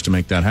computers to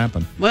make that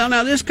happen? Well,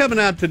 now this coming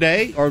out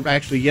today, or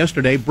actually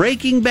yesterday,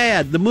 Breaking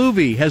Bad, the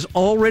movie, has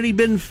already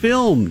been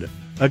filmed.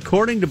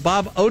 According to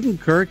Bob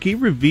Odenkirk, he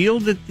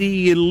revealed that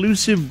the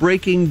elusive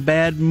Breaking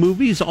Bad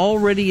movie's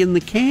already in the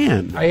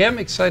can. I am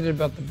excited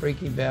about the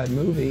Breaking Bad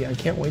movie. I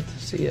can't wait to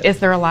see it. Is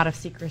there a lot of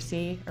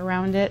secrecy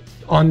around it?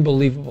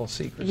 Unbelievable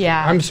secrecy.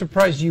 Yeah. I'm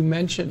surprised you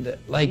mentioned it.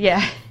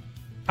 Yeah.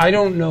 I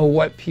don't know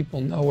what people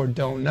know or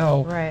don't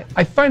know. Right.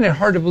 I find it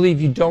hard to believe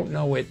you don't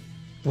know it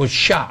was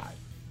shot.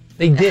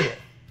 They did it.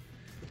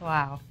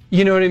 Wow.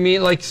 You know what I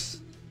mean? Like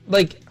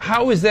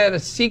how is that a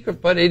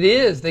secret? But it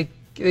is.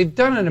 They've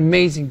done an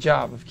amazing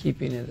job of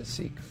keeping it a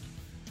secret.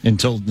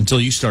 Until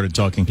you started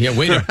talking. Yeah,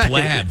 way to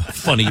blab,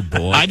 funny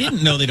boy. I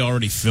didn't know they'd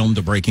already filmed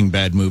a Breaking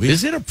Bad movie.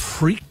 Is it a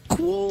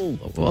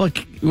prequel?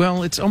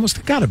 Well, it's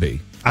almost got to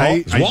be.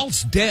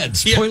 Walt's dead.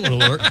 Spoiler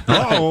alert.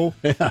 Oh,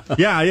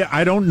 yeah,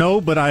 I don't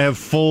know, but I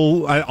have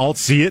I'll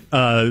see it.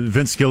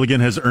 Vince Gilligan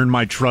has earned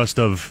my trust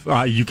of,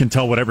 you can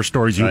tell whatever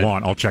stories you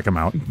want. I'll check them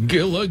out.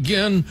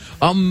 Gilligan.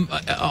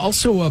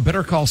 Also,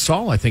 Better Call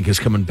Saul, I think, is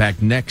coming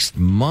back next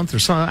month or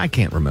something. I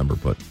can't remember,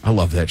 but I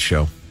love that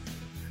show.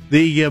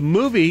 The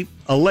movie,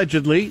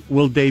 allegedly,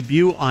 will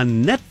debut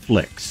on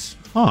Netflix.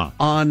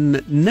 On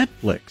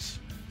Netflix.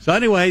 So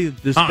anyway,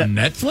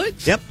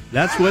 Netflix? Yep,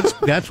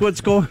 that's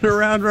what's going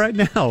around right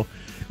now.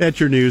 That's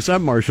your news.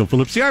 I'm Marshall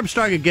Phillips, the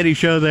Armstrong and Getty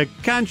Show, the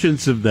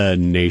conscience of the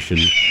nation.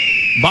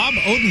 Bob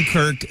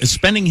Odenkirk is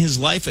spending his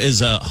life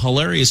as a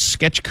hilarious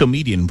sketch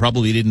comedian.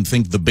 Probably didn't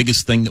think the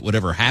biggest thing that would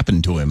ever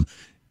happen to him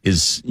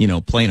is,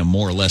 playing a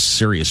more or less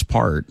serious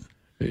part.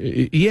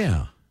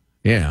 Yeah.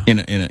 In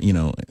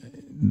a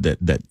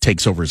that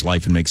takes over his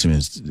life and makes him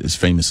as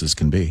famous as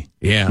can be.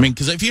 Yeah. I mean,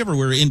 because if you ever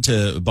were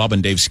into Bob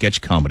and Dave's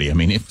sketch comedy, I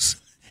mean,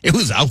 it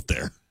was out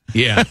there.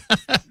 Yeah.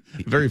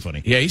 Very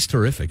funny. Yeah, he's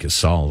terrific as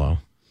Saul, though.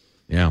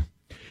 Yeah.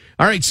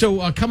 All right,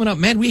 so coming up,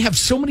 man, we have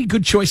so many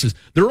good choices.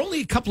 There are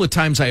only a couple of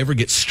times I ever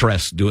get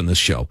stressed doing this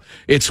show.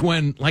 It's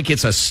when,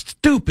 it's a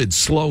stupid,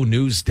 slow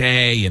news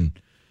day and,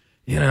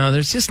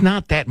 there's just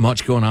not that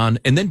much going on.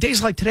 And then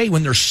days like today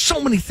when there's so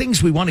many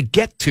things we want to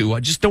get to, I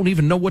just don't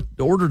even know what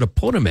order to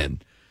put them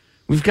in.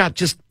 We've got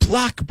just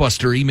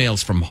blockbuster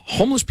emails from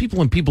homeless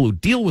people and people who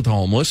deal with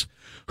homeless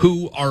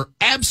who are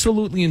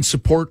absolutely in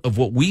support of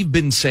what we've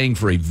been saying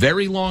for a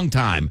very long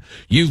time.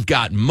 You've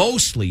got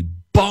mostly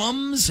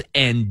bums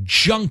and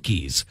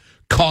junkies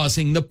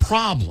causing the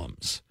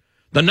problems.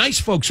 The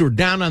nice folks who are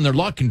down on their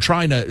luck and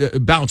trying to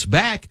bounce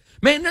back,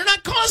 man, they're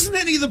not causing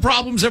any of the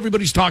problems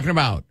everybody's talking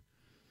about.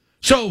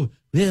 So,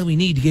 we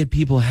need to get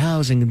people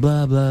housing and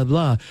blah, blah,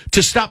 blah,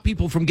 to stop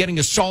people from getting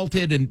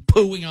assaulted and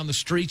pooing on the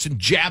streets and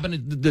jabbing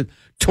at the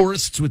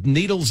tourists with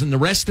needles and the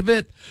rest of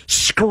it,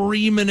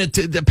 screaming at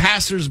the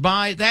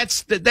passersby.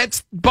 That's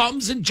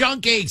bums and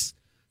junkies.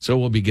 So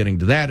we'll be getting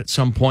to that at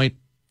some point.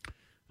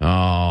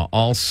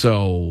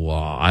 Also,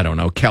 I don't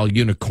know, Cal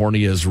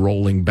Unicornia is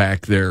rolling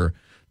back their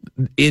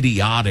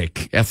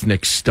idiotic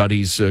ethnic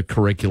studies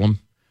curriculum.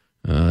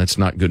 That's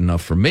not good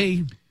enough for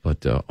me.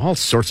 But all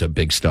sorts of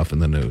big stuff in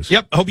the news.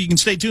 Yep. Hope you can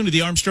stay tuned to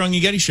the Armstrong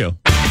and Getty Show.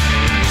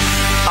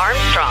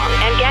 Armstrong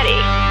and Getty.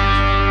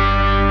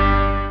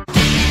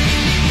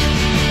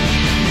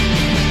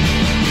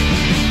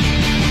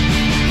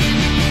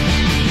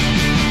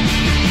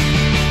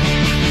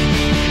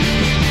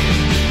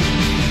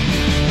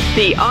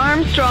 The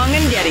Armstrong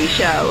and Getty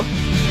Show.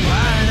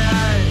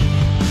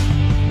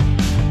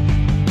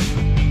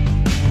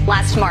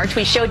 Last March,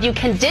 we showed you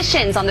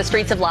conditions on the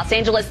streets of Los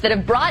Angeles that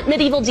have brought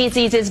medieval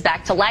diseases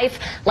back to life,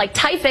 like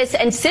typhus.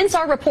 And since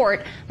our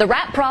report, the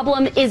rat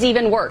problem is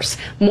even worse.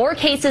 More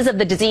cases of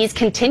the disease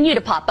continue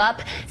to pop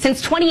up.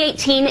 Since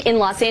 2018 in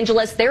Los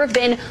Angeles, there have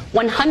been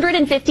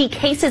 150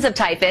 cases of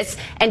typhus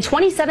and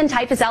 27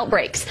 typhus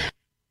outbreaks.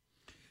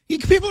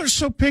 People are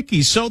so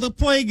picky, so the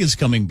plague is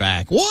coming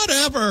back.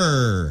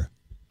 Whatever.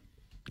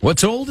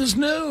 What's old is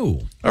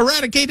new.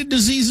 Eradicated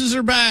diseases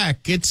are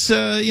back. It's,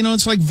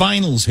 it's like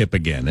vinyl's hip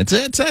again. It's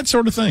that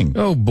sort of thing.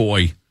 Oh,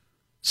 boy.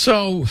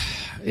 So,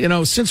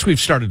 since we've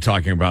started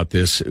talking about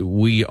this,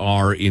 we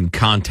are in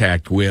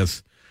contact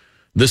with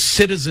the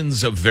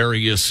citizens of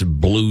various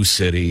blue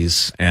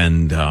cities.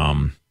 And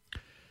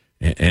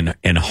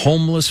and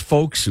homeless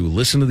folks who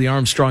listen to the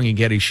Armstrong and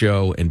Getty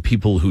show, and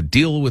people who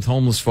deal with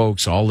homeless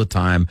folks all the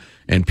time,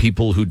 and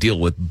people who deal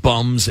with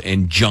bums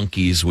and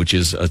junkies, which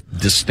is a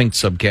distinct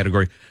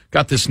subcategory.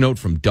 Got this note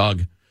from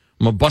Doug.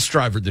 I'm a bus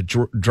driver that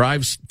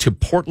drives to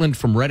Portland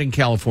from Redding,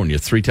 California,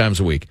 3 times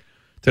a week.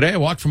 Today I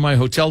walked from my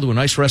hotel to a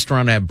nice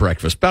restaurant to have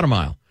breakfast, about a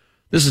mile.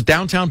 This is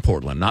downtown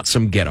Portland, not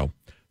some ghetto.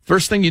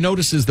 First thing you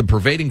notice is the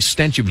pervading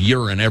stench of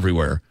urine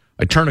everywhere.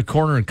 I turn a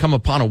corner and come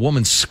upon a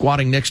woman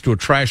squatting next to a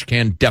trash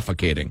can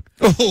defecating.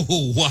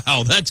 Oh,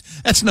 wow.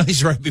 That's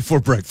nice right before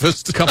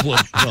breakfast.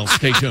 Well,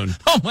 stay tuned.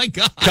 Oh, my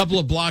God. Couple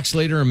of blocks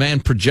later, a man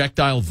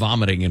projectile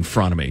vomiting in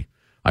front of me.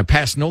 I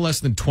passed no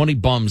less than 20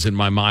 bums in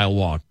my mile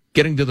walk.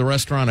 Getting to the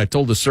restaurant, I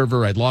told the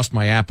server I'd lost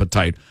my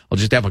appetite. I'll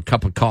just have a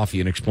cup of coffee,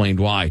 and explained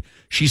why.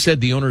 She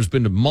said the owner's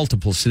been to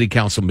multiple city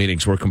council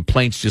meetings where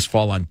complaints just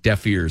fall on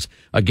deaf ears.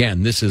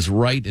 Again, this is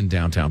right in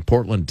downtown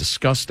Portland.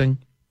 Disgusting.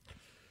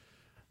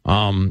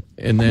 And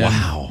then,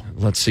 wow.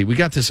 Let's see. We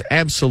got this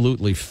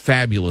absolutely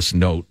fabulous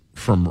note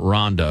from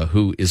Rhonda,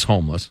 who is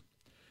homeless.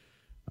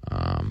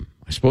 I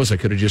suppose I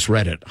could have just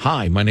read it.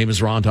 Hi, my name is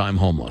Rhonda. I'm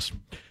homeless.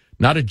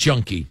 Not a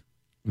junkie.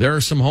 There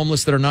are some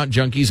homeless that are not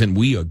junkies, and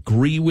we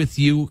agree with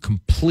you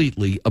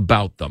completely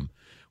about them.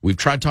 We've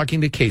tried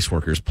talking to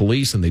caseworkers,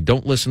 police, and they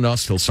don't listen to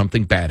us till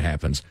something bad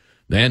happens.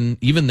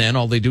 Even then,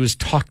 all they do is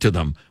talk to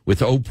them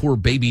with oh, poor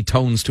baby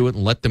tones to it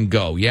and let them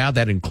go. Yeah,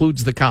 that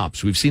includes the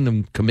cops. We've seen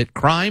them commit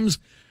crimes.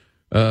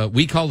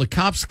 We call the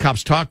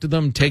cops talk to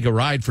them, take a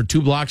ride for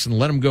 2 blocks, and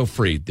let them go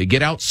free. They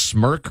get out,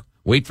 smirk,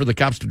 wait for the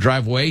cops to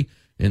drive away,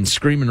 and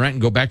scream and rant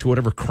and go back to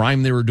whatever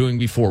crime they were doing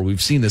before.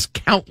 We've seen this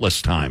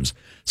countless times.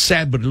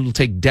 Sad, but it'll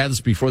take deaths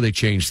before they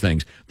change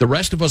things. The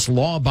rest of us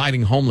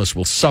law-abiding homeless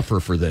will suffer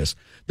for this.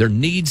 There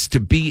needs to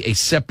be a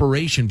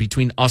separation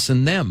between us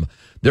and them.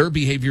 Their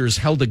behavior is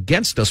held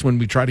against us when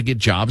we try to get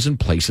jobs and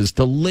places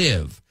to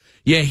live.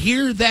 You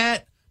hear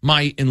that?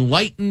 My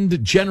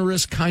enlightened,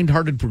 generous,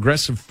 kind-hearted,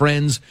 progressive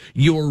friends,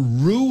 you're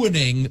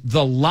ruining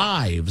the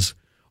lives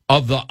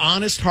of the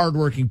honest,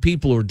 hardworking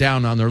people who are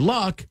down on their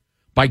luck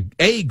by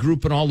A,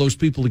 grouping all those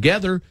people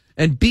together,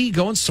 and B,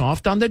 going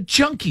soft on the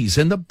junkies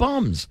and the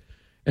bums.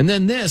 And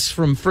then this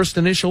from First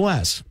Initial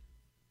S.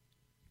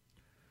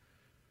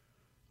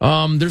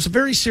 There's a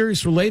very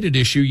serious related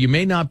issue you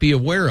may not be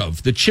aware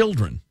of, the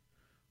children.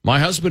 My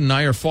husband and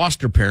I are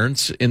foster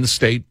parents in the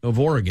state of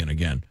Oregon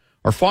again.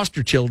 Our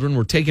foster children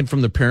were taken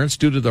from the parents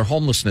due to their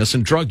homelessness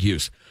and drug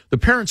use. The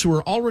parents, who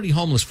were already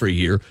homeless for a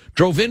year,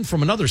 drove in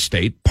from another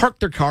state,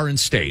 parked their car, and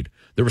stayed.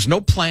 There was no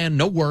plan,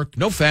 no work,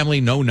 no family,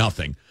 no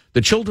nothing.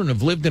 The children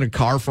have lived in a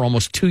car for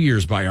almost 2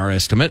 years by our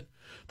estimate.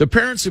 The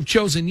parents have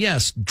chosen,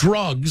 yes,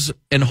 drugs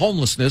and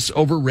homelessness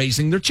over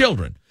raising their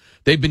children.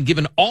 They've been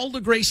given all the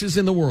graces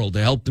in the world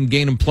to help them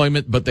gain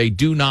employment, but they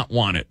do not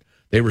want it.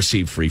 They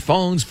receive free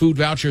phones, food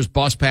vouchers,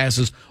 bus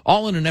passes,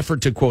 all in an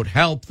effort to, quote,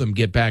 help them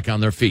get back on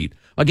their feet.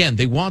 Again,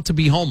 they want to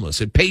be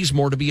homeless. It pays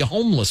more to be a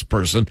homeless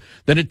person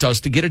than it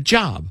does to get a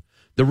job.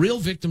 The real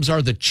victims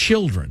are the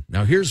children.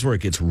 Now, here's where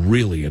it gets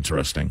really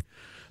interesting.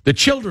 The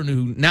children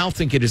who now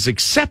think it is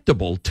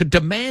acceptable to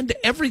demand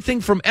everything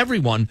from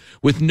everyone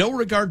with no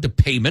regard to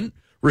payment,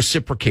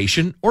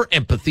 reciprocation, or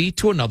empathy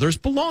to another's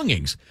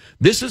belongings.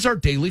 This is our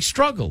daily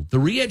struggle. The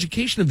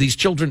re-education of these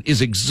children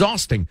is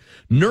exhausting,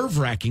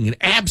 nerve-wracking, and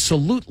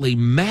absolutely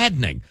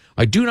maddening.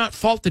 I do not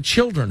fault the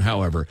children,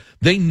 however.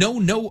 They know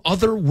no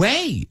other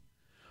way.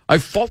 I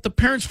fault the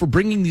parents for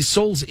bringing these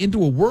souls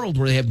into a world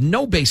where they have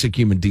no basic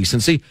human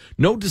decency,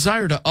 no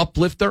desire to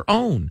uplift their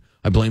own.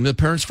 I blame the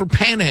parents for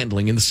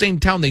panhandling in the same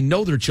town they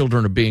know their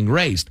children are being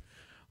raised.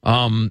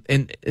 And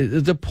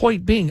the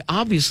point being,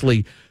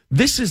 obviously,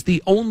 this is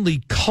the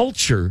only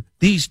culture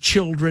these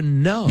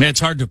children know. Man, it's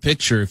hard to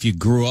picture if you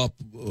grew up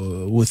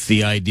with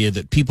the idea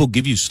that people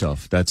give you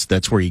stuff.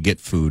 That's where you get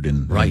food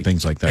and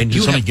things like that. And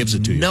you somebody have gives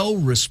it to you. No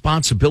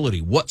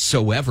responsibility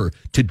whatsoever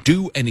to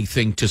do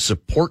anything to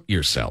support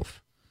yourself.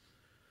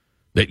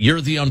 That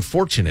you're the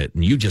unfortunate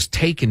and you just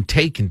take and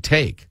take and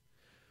take.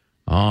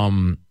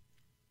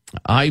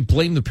 I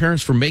blame the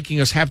parents for making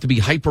us have to be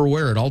hyper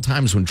aware at all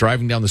times when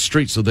driving down the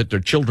street so that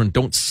their children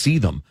don't see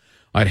them.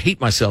 I'd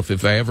hate myself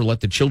if I ever let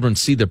the children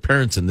see their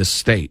parents in this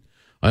state.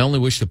 I only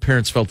wish the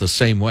parents felt the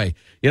same way.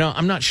 You know,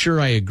 I'm not sure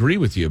I agree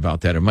with you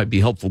about that. It might be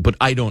helpful, but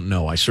I don't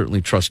know. I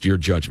certainly trust your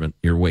judgment.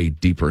 You're way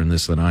deeper in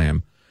this than I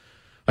am.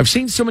 I've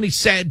seen so many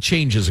sad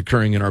changes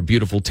occurring in our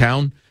beautiful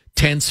town.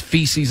 Tents,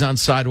 feces on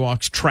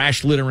sidewalks,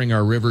 trash littering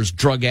our rivers,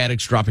 drug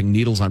addicts dropping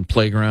needles on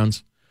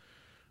playgrounds.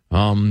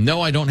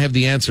 No, I don't have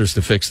the answers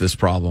to fix this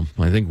problem.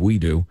 I think we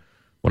do.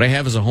 What I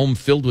have is a home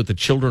filled with the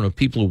children of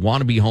people who want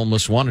to be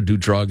homeless, want to do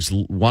drugs,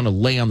 want to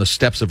lay on the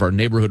steps of our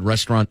neighborhood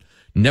restaurant,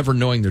 never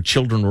knowing their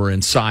children were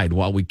inside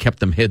while we kept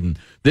them hidden.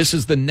 This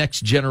is the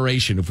next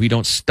generation if we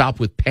don't stop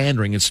with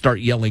pandering and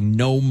start yelling,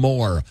 no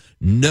more,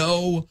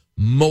 no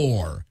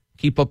more.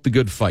 Keep up the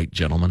good fight,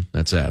 gentlemen.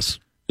 That's us.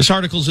 This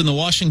article's in the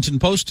Washington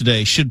Post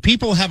today. Should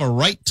people have a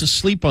right to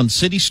sleep on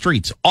city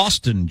streets?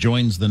 Austin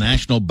joins the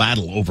national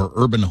battle over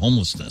urban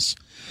homelessness.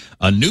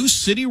 A new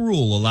city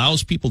rule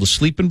allows people to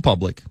sleep in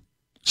public.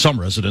 Some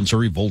residents are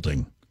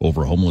revolting.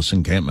 over homeless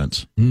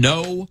encampments.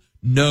 No.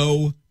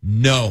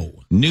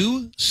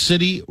 New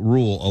city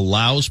rule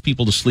allows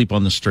people to sleep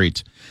on the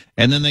streets.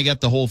 And then they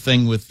got the whole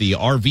thing with the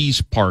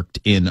RVs parked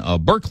in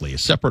Berkeley, a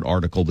separate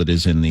article that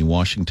is in the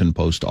Washington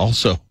Post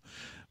also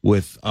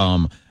with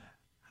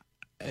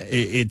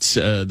it's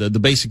the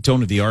basic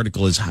tone of the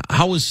article is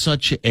how has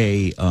such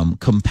a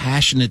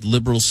compassionate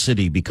liberal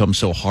city become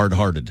so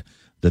hard-hearted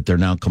that they're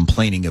now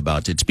complaining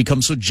about? It's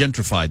become so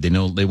gentrified. They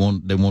know they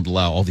won't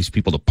allow all these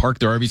people to park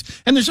their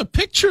RVs. And there's a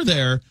picture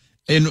there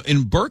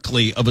in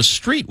Berkeley of a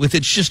street with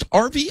it's just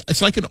RV.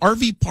 It's like an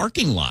RV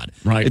parking lot.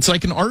 Right. It's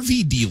like an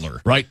RV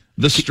dealer. Right.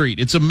 The street.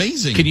 It's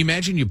amazing. Can you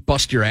imagine you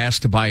bust your ass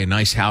to buy a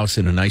nice house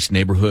in a nice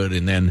neighborhood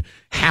and then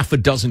half a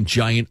dozen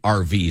giant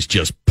RVs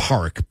just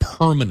park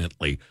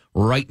permanently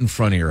right in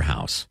front of your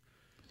house?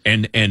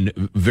 And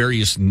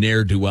various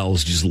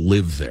ne'er-do-wells just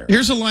live there.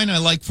 Here's a line I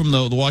like from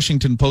the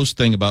Washington Post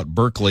thing about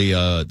Berkeley.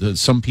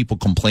 Some people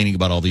complaining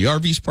about all the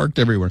RVs parked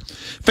everywhere.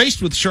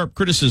 Faced with sharp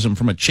criticism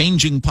from a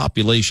changing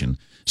population,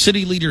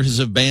 city leaders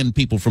have banned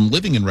people from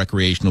living in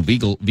recreational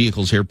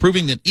vehicles here,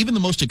 proving that even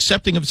the most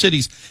accepting of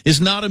cities is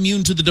not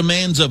immune to the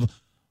demands of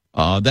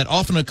that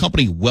often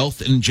accompany wealth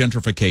and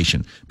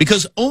gentrification.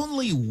 Because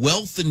only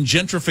wealth and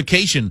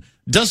gentrification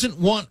doesn't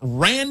want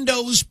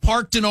randos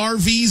parked in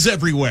RVs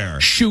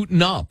everywhere.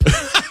 Shooting up.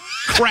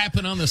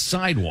 Crapping on the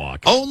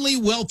sidewalk. Only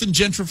wealth and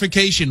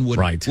gentrification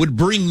would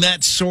bring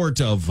that sort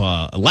of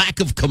lack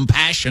of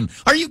compassion.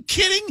 Are you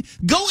kidding?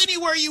 Go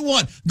anywhere you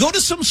want. Go to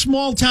some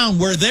small town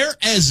where they're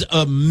as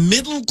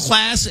middle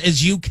class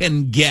as you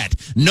can get.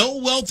 No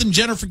wealth and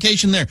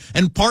gentrification there.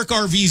 And park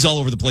RVs all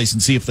over the place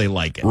and see if they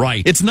like it.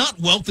 Right. It's not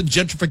wealth and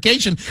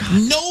gentrification.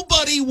 God.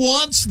 Nobody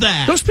wants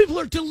that. Those people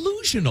are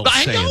delusional.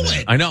 I know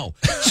it. I know.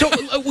 So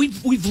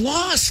we've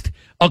lost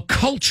a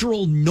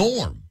cultural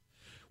norm,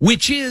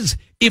 which is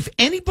if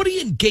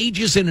anybody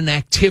engages in an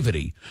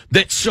activity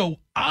that so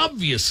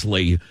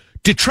obviously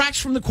detracts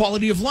from the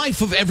quality of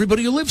life of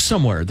everybody who lives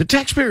somewhere, the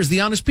taxpayers,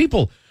 the honest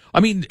people. I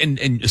mean,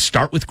 and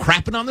start with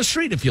crapping on the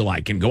street if you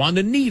like, and go on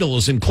to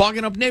needles and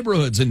clogging up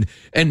neighborhoods and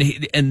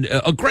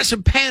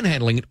aggressive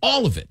panhandling and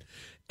all of it.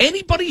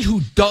 Anybody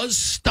who does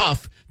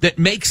stuff that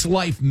makes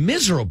life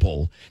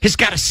miserable has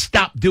got to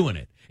stop doing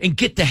it and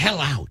get the hell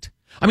out.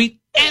 I mean,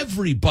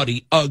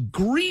 everybody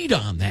agreed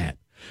on that.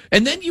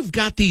 And then you've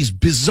got these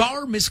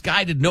bizarre,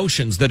 misguided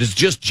notions that it's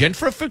just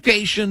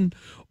gentrification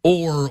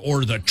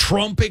or the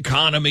Trump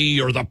economy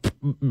or the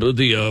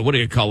what do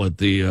you call it?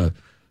 The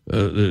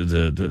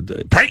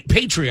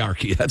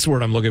patriarchy. That's the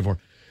word I'm looking for.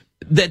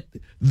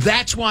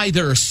 That's why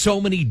there are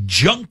so many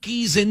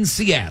junkies in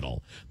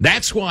Seattle.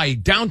 That's why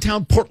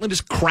downtown Portland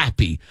is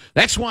crappy.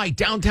 That's why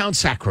downtown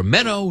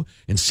Sacramento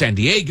and San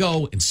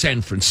Diego and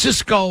San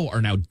Francisco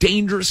are now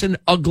dangerous and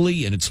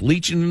ugly, and it's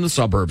leeching in the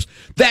suburbs.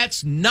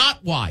 That's not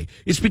why.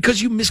 It's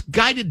because you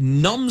misguided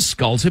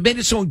numbskulls have made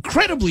it so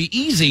incredibly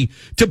easy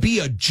to be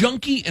a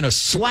junkie and a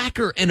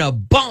slacker and a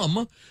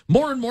bum.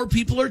 More and more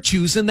people are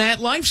choosing that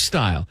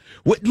lifestyle.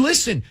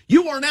 Listen,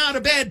 you are not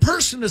a bad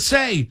person to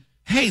say,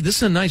 hey, this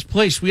is a nice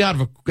place. We ought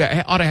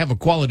to have a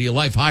quality of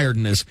life higher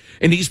than this.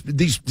 And these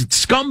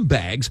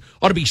scumbags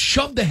ought to be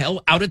shoved the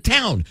hell out of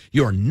town.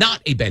 You're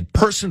not a bad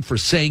person for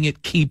saying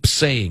it. Keep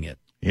saying it.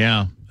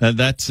 Yeah,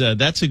 that's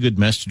a good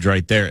message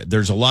right there.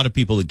 There's a lot of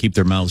people that keep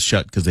their mouths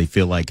shut because they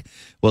feel like,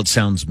 well, it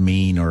sounds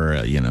mean,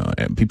 or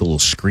people will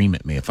scream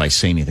at me if I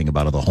say anything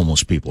about the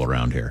homeless people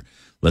around here.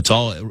 Let's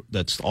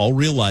all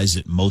realize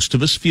that most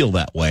of us feel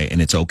that way,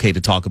 and it's okay to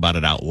talk about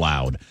it out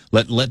loud.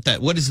 Let that.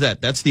 What is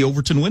that? That's the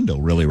Overton window,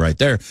 really, right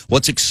there.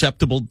 What's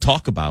acceptable to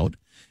talk about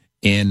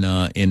in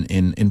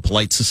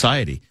polite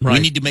society? Right. We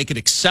need to make it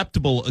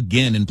acceptable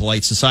again in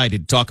polite society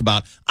to talk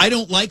about. I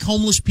don't like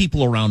homeless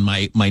people around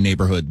my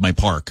neighborhood, my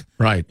park,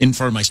 right in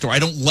front of my store. I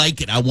don't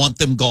like it. I want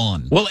them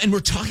gone. Well, and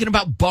we're talking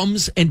about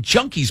bums and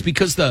junkies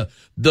because the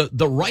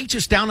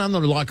righteous, down on the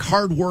luck,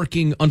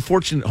 hardworking,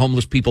 unfortunate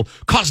homeless people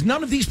cause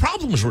none of these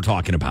problems we're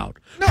talking about.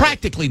 No.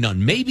 Practically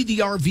none. Maybe the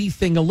RV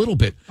thing a little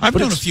bit. I've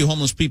known a few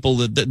homeless people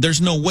that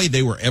there's no way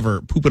they were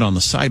ever pooping on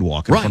the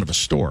sidewalk in front of a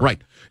store.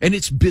 Right. And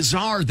it's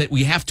bizarre that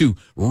we have to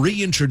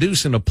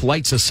reintroduce in a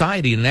polite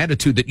society an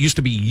attitude that used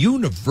to be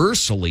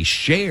universally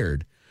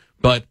shared.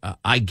 But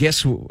I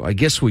guess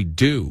we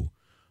do.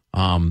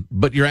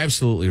 But you're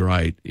absolutely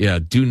right. Yeah,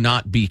 do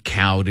not be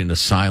cowed into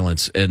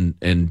silence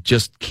and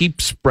just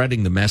keep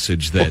spreading the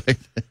message that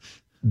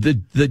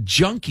the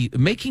junkie,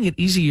 making it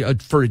easy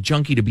for a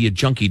junkie to be a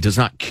junkie does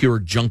not cure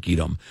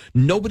junkiedom.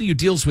 Nobody who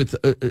deals with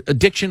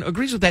addiction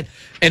agrees with that.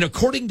 And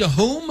according to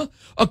whom?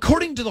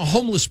 According to the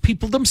homeless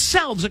people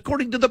themselves,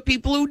 according to the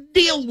people who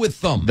deal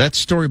with them. That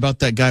story about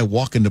that guy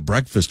walking to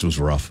breakfast was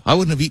rough. I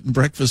wouldn't have eaten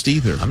breakfast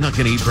either. I'm not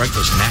going to eat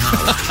breakfast now.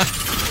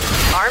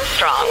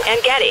 Armstrong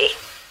and Getty.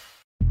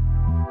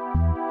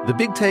 The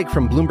Big Take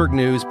from Bloomberg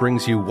News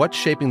brings you what's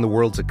shaping the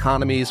world's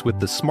economies with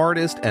the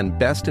smartest and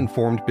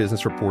best-informed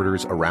business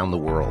reporters around the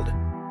world.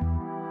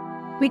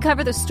 We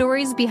cover the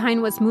stories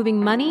behind what's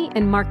moving money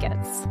and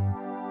markets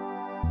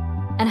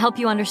and help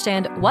you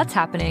understand what's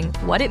happening,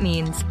 what it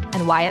means,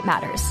 and why it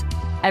matters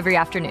every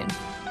afternoon.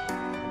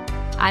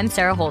 I'm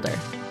Sarah Holder.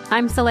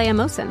 I'm Saleha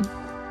Mohsin.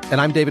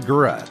 And I'm David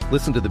Gura.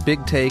 Listen to The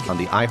Big Take on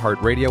the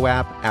iHeartRadio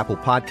app, Apple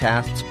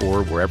Podcasts,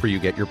 or wherever you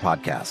get your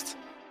podcasts.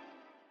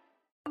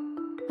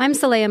 I'm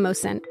Saleha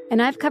Mohsin,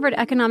 and I've covered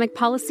economic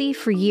policy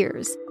for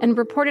years and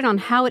reported on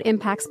how it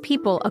impacts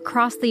people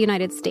across the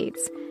United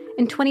States.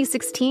 In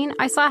 2016,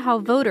 I saw how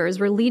voters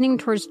were leaning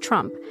towards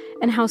Trump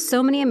and how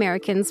so many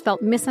Americans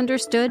felt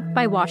misunderstood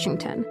by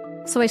Washington.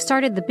 So I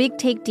started The Big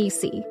Take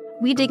DC.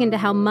 We dig into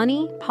how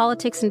money,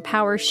 politics, and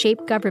power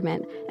shape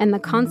government and the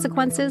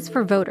consequences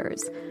for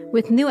voters.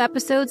 With new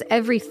episodes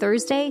every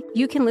Thursday,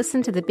 you can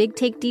listen to The Big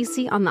Take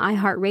DC on the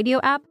iHeartRadio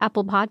app,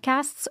 Apple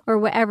Podcasts, or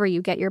wherever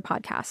you get your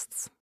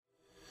podcasts.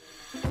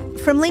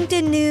 From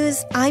LinkedIn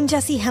News, I'm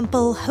Jessie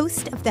Hempel,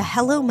 host of the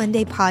Hello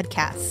Monday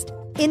podcast.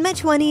 In my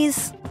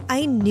 20s,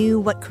 I knew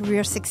what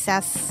career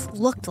success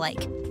looked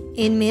like.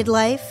 In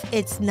midlife,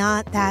 it's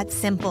not that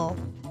simple.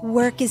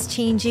 Work is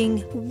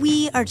changing,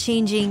 we are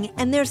changing,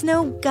 and there's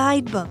no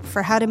guidebook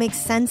for how to make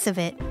sense of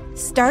it.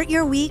 Start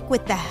your week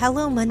with the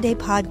Hello Monday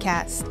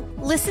podcast.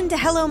 Listen to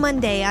Hello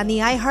Monday on the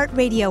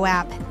iHeartRadio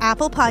app,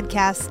 Apple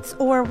Podcasts,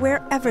 or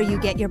wherever you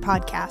get your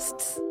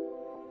podcasts.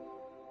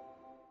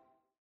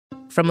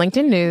 From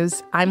LinkedIn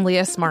News, I'm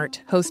Leah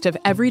Smart, host of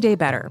Everyday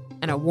Better,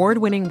 an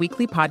award-winning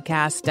weekly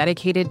podcast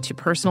dedicated to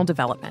personal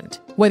development.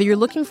 Whether you're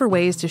looking for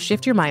ways to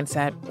shift your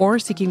mindset or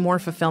seeking more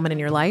fulfillment in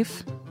your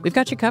life, we've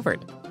got you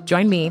covered.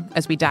 Join me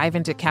as we dive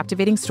into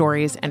captivating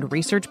stories and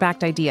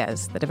research-backed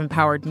ideas that have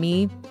empowered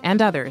me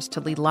and others to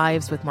lead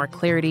lives with more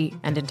clarity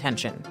and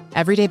intention.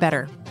 Everyday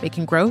Better,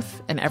 making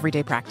growth an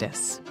everyday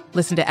practice.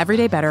 Listen to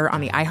Everyday Better on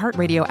the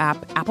iHeartRadio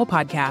app, Apple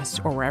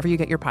Podcasts, or wherever you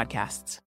get your podcasts.